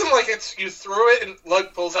 I'm guessing like you threw it and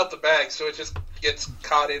Lug pulls out the bag, so it just gets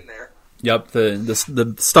caught in there. Yep,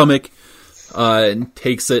 the stomach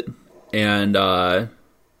takes it, and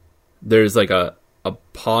there's like a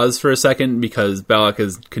pause for a second because Belloc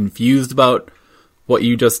is confused about what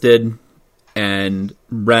you just did, and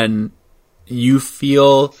Ren, you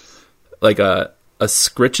feel like a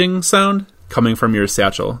scritching sound coming from your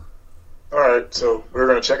satchel. All right, so we're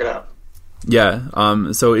going to check it out. Yeah,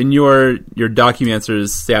 so in your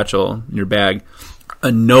Documancer's satchel, your bag,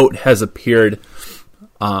 a note has appeared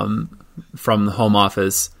from the home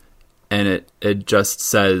office, and it just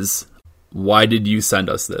says, "Why did you send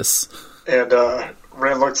us this?" And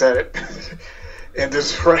Ren looks at it, and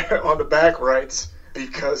just right on the back writes,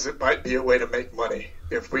 "Because it might be a way to make money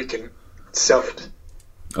if we can sell it."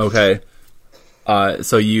 Okay.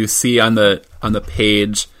 So you see on the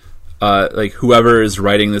page, like whoever is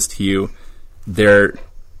writing this to you, they're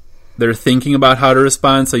thinking about how to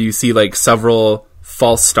respond. So you see like several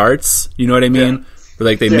false starts. You know what I mean? Yeah. Where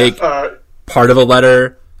like they make part of a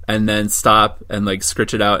letter and then stop and like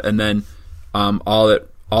scritch it out, and then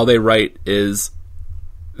all they write is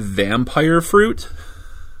vampire fruit ?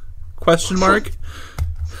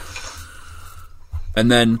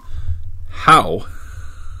 And then how?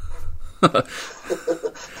 The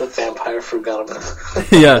vampire fruit got him.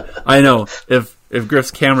 Yeah, I know. If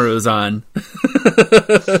Griff's camera was on.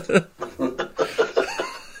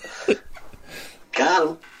 Got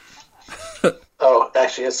him. Oh,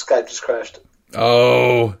 actually, his Skype just crashed.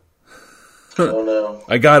 Oh. Oh no.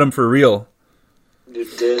 I got him for real. You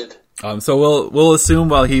did. So we'll assume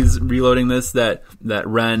while he's reloading this that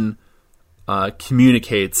Ren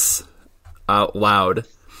communicates out loud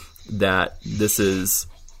that this is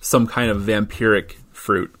some kind of vampiric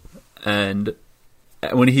fruit, and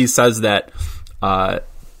when he says that,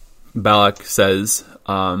 Belloc says,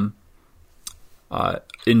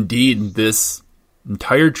 "Indeed, this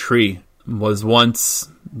entire tree was once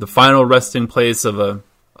the final resting place of a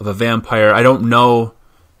vampire. I don't know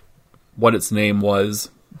what its name was,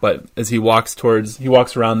 but as he walks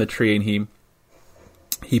around the tree and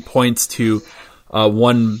he points to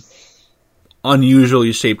one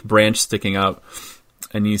unusually shaped branch sticking out.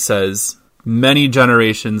 And he says, many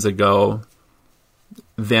generations ago,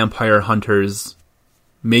 vampire hunters,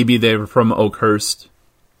 maybe they were from Oakhurst,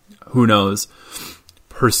 who knows,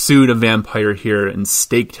 pursued a vampire here and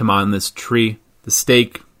staked him on this tree. The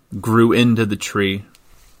stake grew into the tree,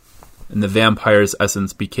 and the vampire's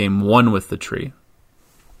essence became one with the tree.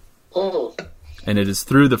 Oh. And it is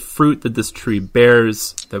through the fruit that this tree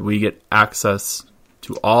bears that we get access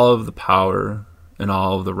to all of the power in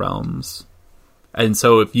all of the realms. And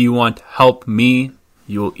so if you want to help me,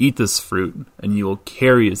 you will eat this fruit, and you will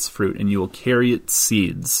carry its fruit, and you will carry its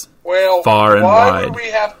seeds far and why wide. would we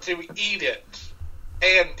have to eat it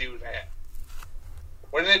and do that?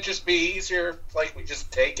 Wouldn't it just be easier, like, we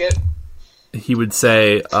just take it? He would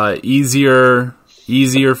say, easier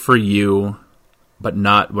for you, but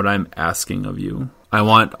not what I'm asking of you. I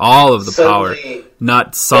want all of the power,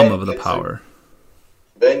 not some of the power.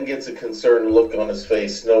 Ben gets a concerned look on his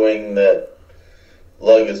face, knowing that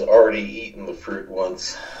Lug has already eaten the fruit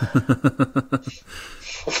once. I'm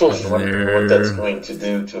wondering what that's going to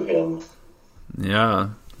do to him. Yeah,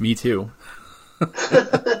 me too.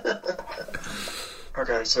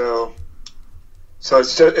 Okay, so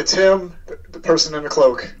it's him, the person in the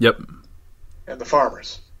cloak. Yep. And the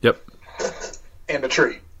farmers. Yep. And the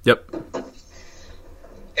tree. Yep.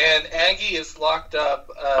 And Aggie is locked up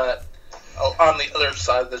on the other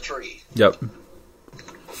side of the tree. Yep.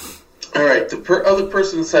 All right, the other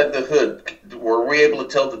person inside the hood, were we able to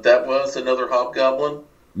tell that was another hobgoblin?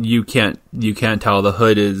 You can't tell. The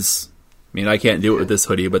hood is. I mean, I can't do it with this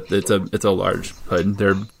hoodie, but it's a large hood.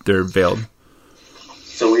 They're veiled.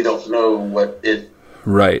 So we don't know what it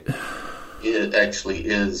actually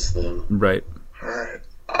is then. Right. All right.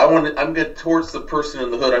 I'm going towards the person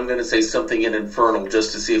in the hood. I'm going to say something in Infernal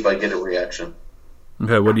just to see if I get a reaction.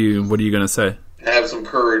 Okay. What are you going to say? Have some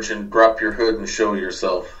courage and drop your hood and show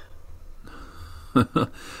yourself.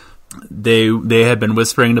 They had been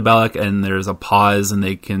whispering to Belloc, and there's a pause, and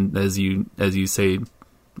they can, as you say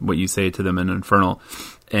what you say to them in Infernal,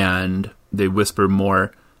 and they whisper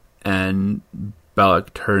more, and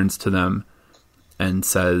Belloc turns to them and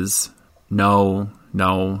says, no,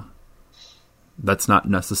 that's not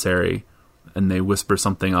necessary. And they whisper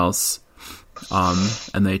something else,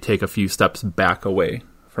 and they take a few steps back away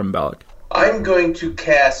from Belloc. I'm going to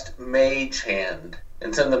cast Mage Hand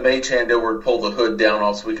and send the Mage Hand over and pull the hood down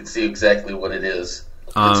off so we can see exactly what it is.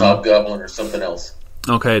 It's Hobgoblin or something else.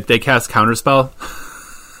 Okay, they cast Counterspell.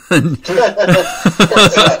 Does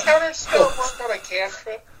Counterspell work on a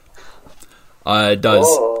cantrip? It does.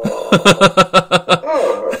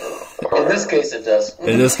 In this case, it does.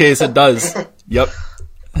 In this case, it does. Yep.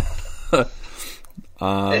 It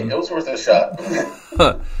was worth a shot.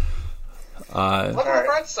 On the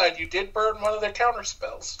bright side, you did burn one of their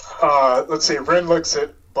counterspells. Let's see. Ren looks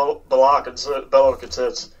at Belloc and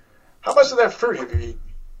says, "How much of that fruit have you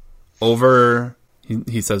eaten?"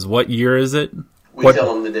 He says, "What year is it?" We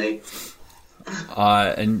tell him the date.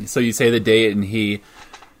 And so you say the date, and he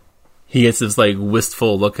gets this like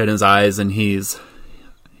wistful look in his eyes, and he's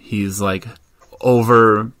like,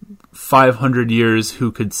 over 500 years.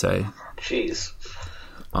 Who could say? Jeez.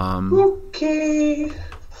 Okay.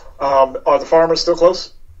 Are the farmers still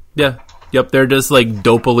close? Yeah. Yep. They're just like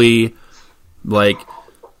dopily, like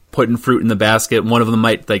putting fruit in the basket. One of them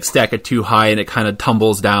might like stack it too high, and it kind of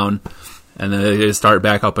tumbles down, and then they start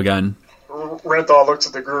back up again. Renthal looks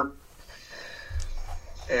at the group,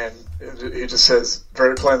 and he just says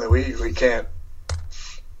very plainly, "We can't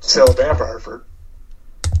sell vampire fruit."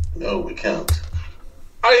 No, we can't.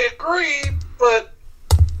 I agree, but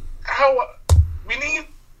we need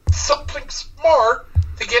something smart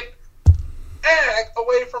to get Ag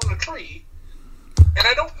away from the tree, and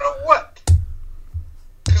I don't know what.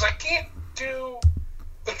 Because I can't do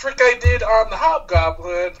the trick I did on the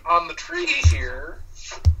hobgoblin on the tree here.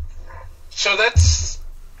 So that's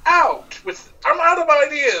out. I'm out of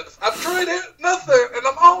ideas. I've tried nothing, and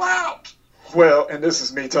I'm all out. Well, and this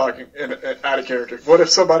is me talking out of character. What if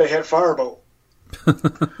somebody had firebolt?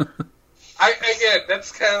 Again,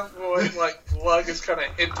 that's kind of what like Lug is kind of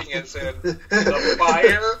hinting at. The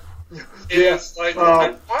fire is like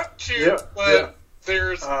I want to, but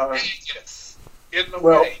there's Angus in the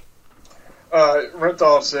way.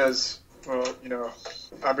 Renthal says, "Well,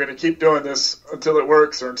 I'm going to keep doing this until it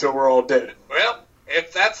works or until we're all dead." Well,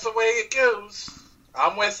 if that's the way it goes,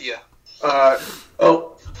 I'm with you.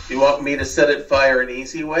 You want me to set it fire an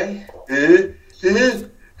easy way? Okay,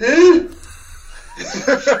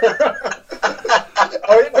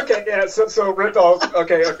 yeah. So Renthal.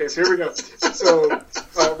 Okay. So here we go. So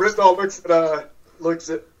Renthal looks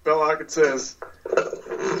at Belloc and says,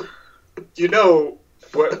 You know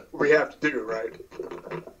what we have to do, right?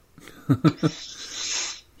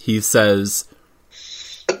 He says,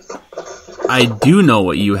 I do know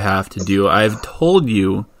what you have to do. I've told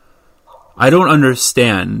you. I don't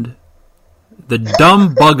understand. The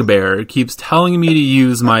dumb bugbear keeps telling me to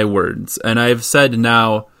use my words, and I've said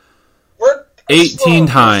now 18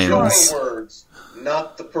 times. Your words,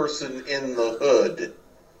 not the person in the hood.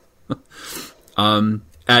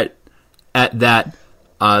 At that,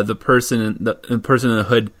 the person in the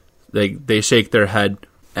hood, they shake their head,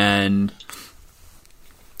 and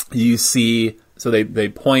you see. So they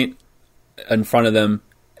point in front of them,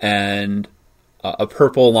 and a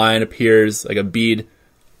purple line appears, like a bead,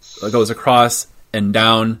 goes across and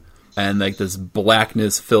down, and like this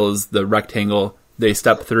blackness fills the rectangle they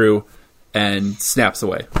step through, and snaps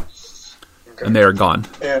away, and they are gone.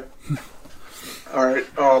 And all right,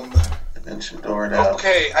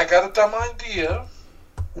 Okay, I got a dumb idea.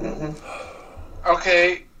 Mm-hmm.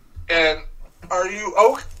 Okay, and are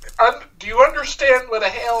you do you understand what a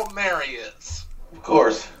Hail Mary is? Of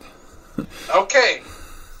course. Okay.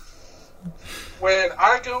 When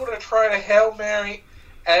I go to try to Hail Mary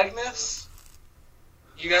Agnes,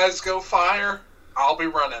 you guys go fire, I'll be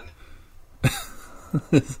running.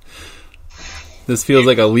 This feels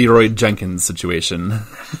like a Leroy Jenkins situation.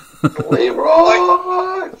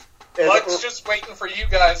 Leroy! Lug's just waiting for you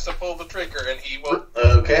guys to pull the trigger, and he will...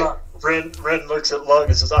 Okay. Ren looks at Lug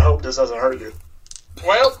and says, I hope this doesn't hurt you.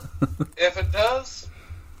 Well, if it does,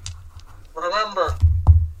 remember,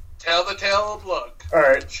 tell the tale of Lug.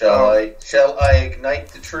 Alright. Shall I ignite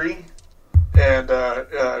the tree? And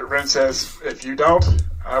Ren says, if you don't,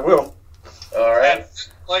 I will. Alright. And,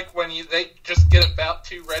 like, when they just get about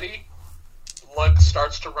to ready, Lug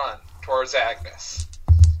starts to run towards Agnes.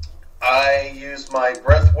 I use my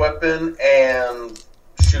breath weapon and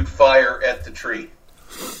shoot fire at the tree.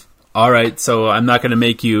 Alright, so I'm not going to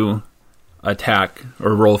make you attack,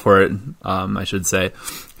 or roll for it, I should say,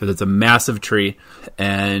 because it's a massive tree,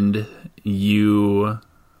 and you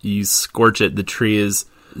scorch it. The tree is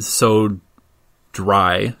so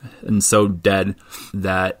dry and so dead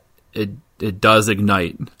that it does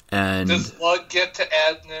ignite. And does Lug get to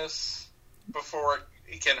Agnes before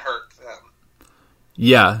he can hurt them?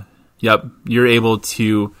 Yeah, yep. You're able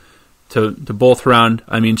to both round.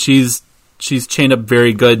 I mean, she's chained up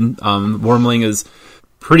very good. Wormling is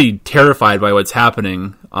pretty terrified by what's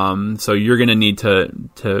happening. So you're going to need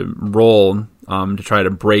to roll to try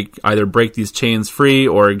to either break these chains free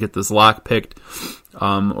or get this lock picked, or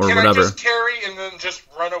Can whatever. I just carry and then just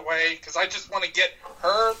run away? Because I just want to get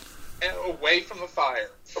her away from the fire.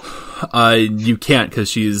 You can't, because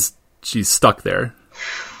she's stuck there.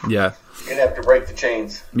 Yeah. You're going to have to break the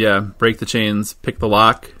chains. Yeah, break the chains, pick the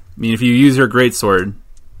lock. I mean, if you use your greatsword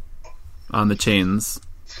on the chains,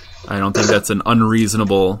 I don't think that's an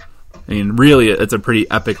unreasonable... I mean, really, it's a pretty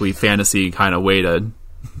epically fantasy kind of way to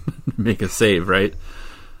make a save, right?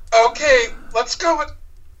 Okay, let's go with...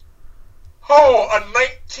 Oh, a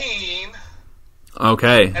 19.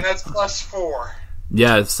 Okay. And that's +4.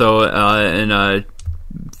 Yeah, so in a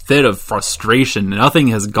fit of frustration, nothing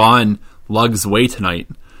has gone Lug's way tonight.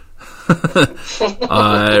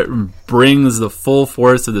 Brings the full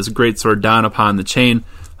force of this greatsword down upon the chain,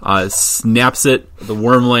 snaps it. The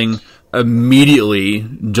wormling immediately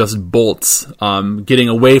just bolts, getting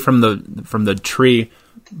away from the tree,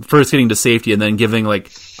 first getting to safety, and then giving,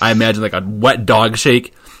 like, I imagine, like a wet dog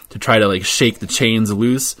shake to try to, like, shake the chains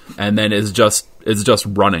loose, and then is just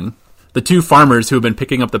running. The two farmers who have been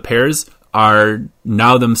picking up the pears are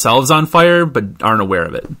now themselves on fire, but aren't aware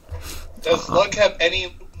of it. Does Lug have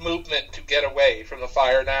any movement to get away from the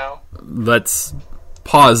fire now? Let's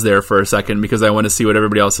pause there for a second, because I want to see what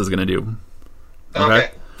everybody else is going to do.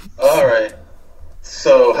 Okay? Alright.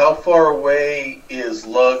 So, how far away is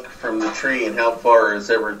Lug from the tree, and how far and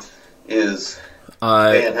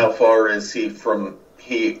how far is he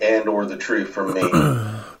and or the tree from me?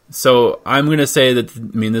 So I'm going to say that, I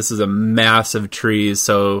mean, this is a massive tree,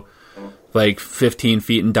 so like 15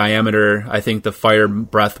 feet in diameter. I think the fire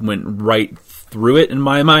breath went right through it in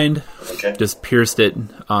my mind. Okay. Just pierced it.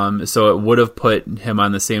 So it would have put him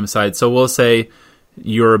on the same side. So we'll say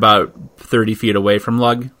you're about 30 feet away from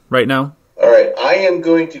Lug right now. All right. I am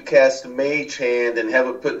going to cast Mage Hand and have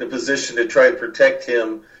it put in a position to try to protect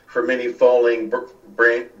him from any falling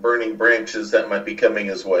burning branches that might be coming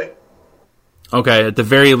his way. Okay, at the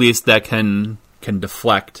very least, that can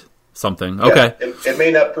deflect something. Okay. Yeah, it may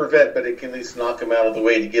not prevent, but it can at least knock him out of the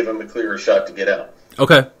way to give him a clearer shot to get out.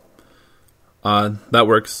 Okay. That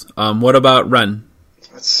works. What about Ren?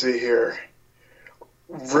 Let's see here.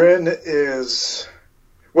 Ren is...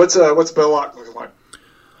 What's Belloc looking like?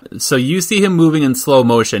 So you see him moving in slow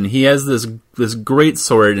motion. He has this great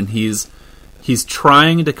sword, and he's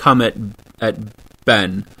trying to come at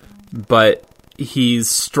Ben, but he's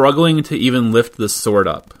struggling to even lift the sword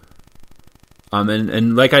up.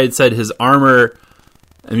 And like I had said, his armor,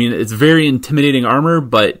 I mean, it's very intimidating armor,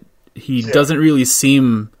 but he doesn't really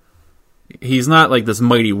seem, he's not like this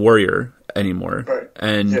mighty warrior anymore. Right.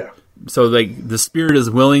 And so like the spirit is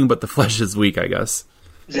willing, but the flesh is weak, I guess.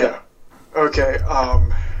 Yeah. Okay.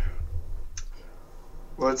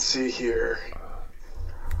 Let's see here.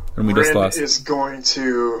 And we just Rin lost. is going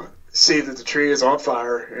to see that the tree is on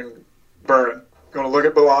fire and burning. Going to look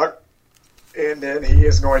at Balak, and then he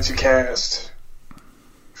is going to cast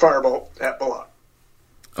Firebolt at Balak.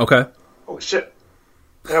 Okay. Holy shit.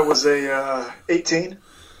 That was a 18.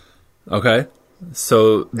 Okay.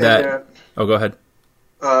 So that... Then, go ahead.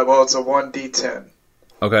 well, it's a 1d10.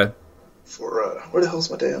 Okay. For, where the hell's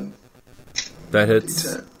my damn... That hits.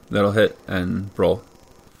 D10. That'll hit and roll.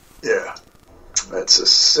 Yeah. That's a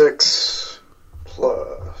 6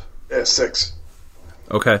 plus... Yeah, 6.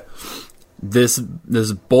 Okay. This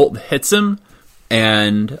bolt hits him,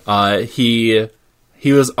 and he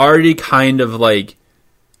was already kind of like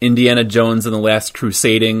Indiana Jones in the Last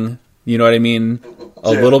Crusading, you know what I mean?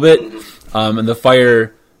 A little bit. And the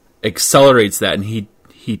fire accelerates that, and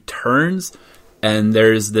he turns, and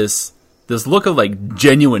there's this look of like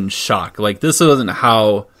genuine shock. Like this wasn't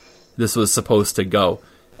how this was supposed to go.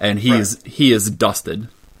 And he is dusted.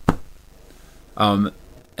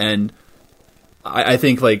 And I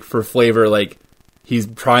think like for flavor, like he's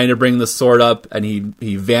trying to bring the sword up, and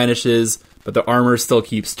he vanishes, but the armor still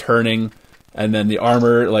keeps turning, and then the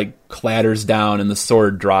armor like clatters down and the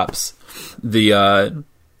sword drops. The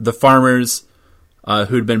farmers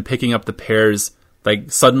who'd been picking up the pears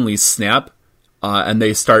like suddenly snap, and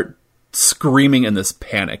they start screaming in this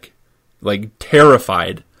panic, like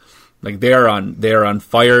terrified, like they are on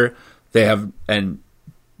fire. And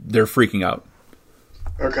they're freaking out.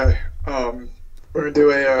 Okay. We're gonna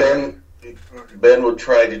do a. Ben would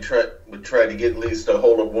try to get at least a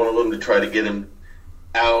hold of one of them to try to get him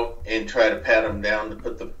out and try to pat him down to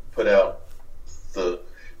put out the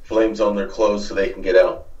flames on their clothes so they can get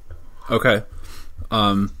out. Okay.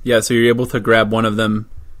 So you're able to grab one of them.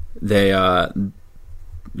 They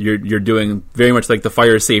you're doing very much like the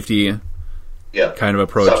fire safety kind of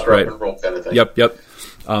approach, Stop, right? And roll kind of thing. Yep.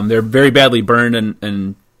 They're very badly burned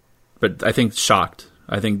but I think shocked.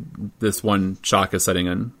 I think this one shock is setting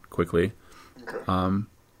in quickly. Okay.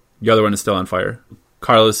 The other one is still on fire.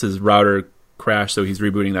 Carlos's router crashed, so he's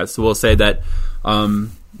rebooting that. So we'll say that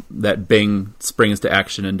that Bing springs to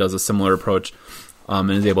action and does a similar approach,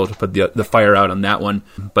 and is able to put the fire out on that one.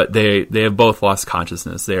 But they have both lost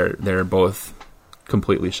consciousness. They're both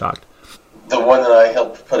completely shocked. The one that I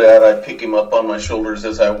helped put out, I pick him up on my shoulders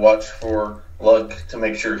as I watch for Lug to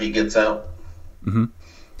make sure he gets out. Mm-hmm.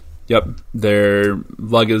 Yep, their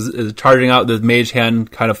Lug is charging out, the mage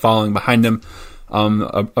hand kind of following behind him.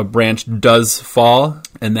 A branch does fall,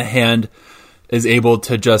 and the hand is able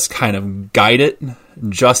to just kind of guide it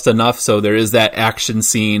just enough, so there is that action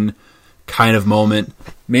scene kind of moment.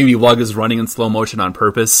 Maybe Lug is running in slow motion on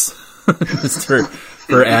purpose, just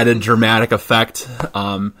for added dramatic effect,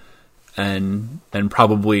 and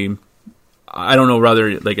probably, I don't know,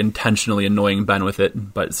 rather like intentionally annoying Ben with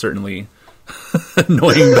it, but certainly...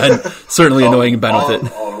 annoying Ben with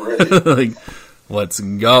it. Like, let's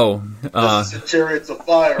go. This is Chariots of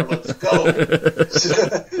Fire. Let's go.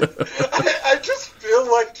 I just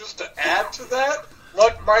feel like, just to add to that,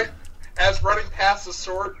 Luck might, as running past the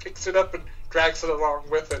sword, picks it up and drags it along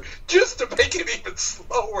with it, just to make it even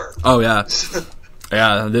slower. Oh yeah,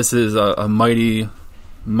 yeah. This is a mighty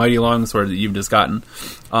long sword that you've just gotten.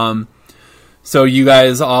 So you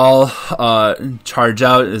guys all charge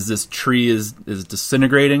out as this tree is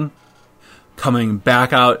disintegrating. Coming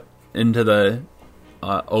back out into the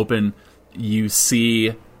open, you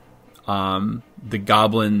see the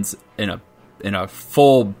goblins in a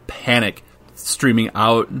full panic, streaming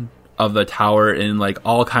out of the tower in like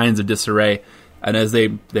all kinds of disarray. And as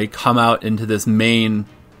they come out into this main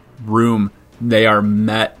room, they are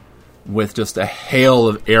met with just a hail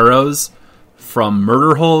of arrows from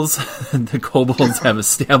murder holes the kobolds have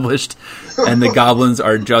established, and the goblins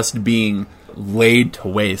are just being laid to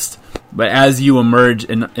waste. But as you emerge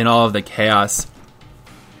in all of the chaos,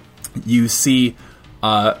 you see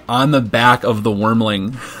on the back of the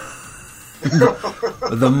Wormling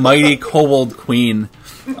the mighty kobold queen,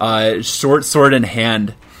 short sword in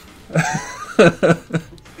hand.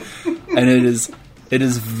 And it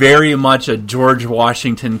is very much a George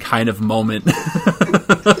Washington kind of moment.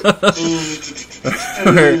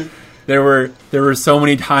 Where there were so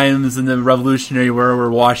many times in the Revolutionary War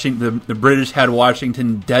where the British had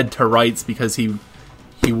Washington dead to rights because he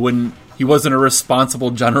wasn't a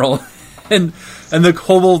responsible general, and the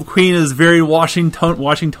Kobold Queen is very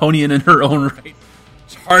Washingtonian in her own right,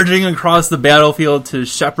 charging across the battlefield to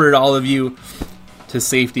shepherd all of you to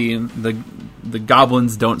safety. And the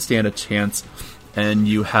goblins don't stand a chance, and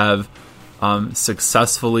you have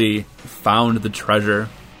successfully found the treasure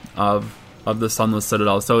of the Sunless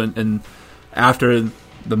Citadel. So, and after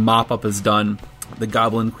the mop-up is done, the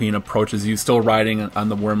Goblin Queen approaches you, still riding on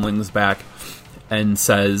the Wormling's back, and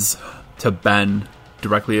says to Ben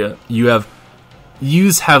directly,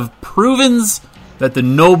 "Yous have provens that the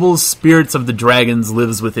noble spirits of the dragons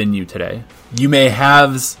lives within you today. You may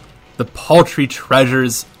have the paltry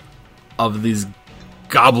treasures of these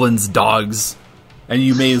goblins' dogs, and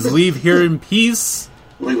you may leave here in peace.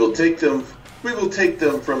 We will take them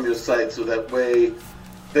from your sight, so that way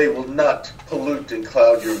they will not pollute and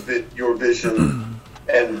cloud your vision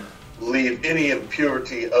and leave any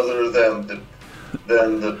impurity other than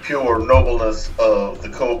the pure nobleness of the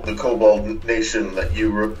Kobold nation that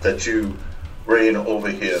you reign over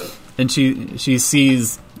here." And she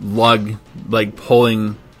sees Lug like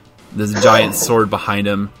pulling this giant sword behind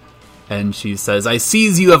him, and she says, "I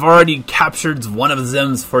sees you have already captured one of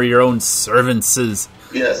them for your own servants."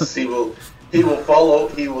 Yes, he will follow.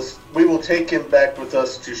 We will take him back with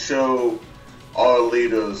us to show our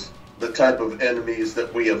leaders the type of enemies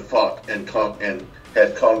that we have fought and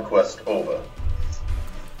had conquest over.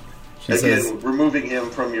 She Again, says, removing him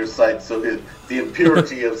from your sight, so that the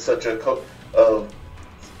impurity of such a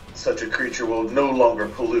creature will no longer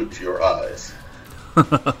pollute your eyes.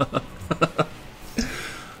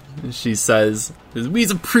 She says, "We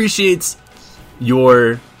appreciate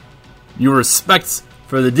your respect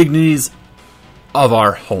for the dignities of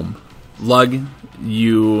our home." Lug,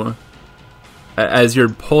 as you're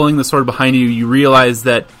pulling the sword behind you, you realize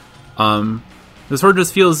that the sword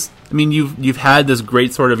just feels. I mean, you've had this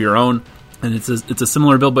great sword of your own, and it's a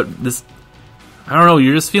similar build, but this, I don't know,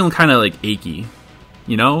 you're just feeling kind of like achy,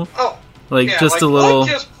 you know? Oh, like yeah, just like, a little.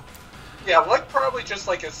 Like probably just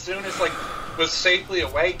like as soon as like was safely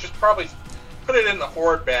away, just probably put it in the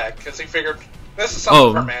hoard bag because he figured this is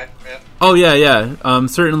something for man. Oh yeah.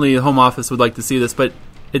 Certainly, the Home Office would like to see this, but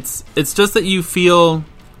it's just that you feel,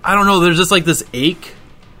 I don't know. There's just like this ache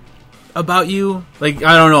about you. Like,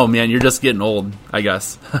 I don't know, man. You're just getting old, I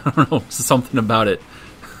guess. I don't know. Just something about it.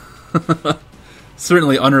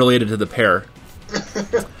 Certainly unrelated to the pair.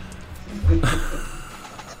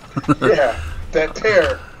 Yeah, that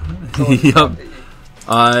pair. Yep.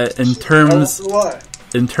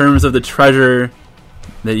 In terms of the treasure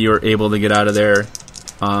that you were able to get out of there,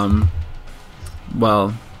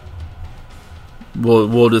 well,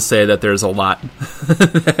 we'll just say that there's a lot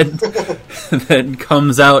that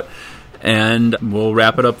comes out, and we'll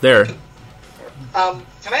wrap it up there. Can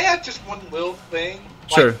I add just one little thing?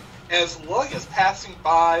 Sure. As Lug is passing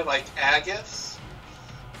by, like Agus,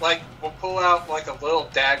 like we'll pull out like a little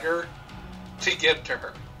dagger to give to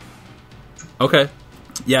her. Okay.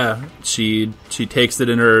 Yeah, she takes it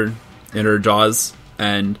in her jaws,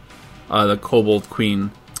 and the Kobold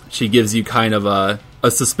Queen, she gives you kind of a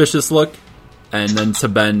suspicious look, and then to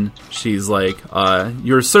Ben, she's like,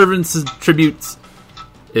 "Your servant's tribute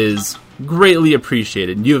is greatly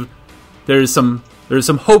appreciated. There's some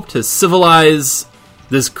hope to civilize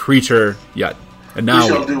this creature yet, and now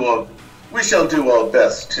we shall do our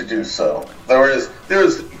best to do so. There is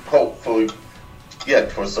hopefully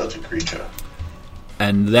yet for such a creature."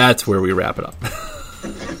 And that's where we wrap it up.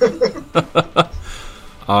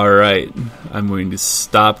 All right. I'm going to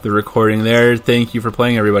stop the recording there. Thank you for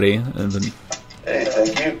playing, everybody. Hey,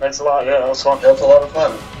 thank you. Thanks a lot. Yeah, that was fun. That was a lot of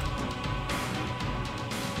fun.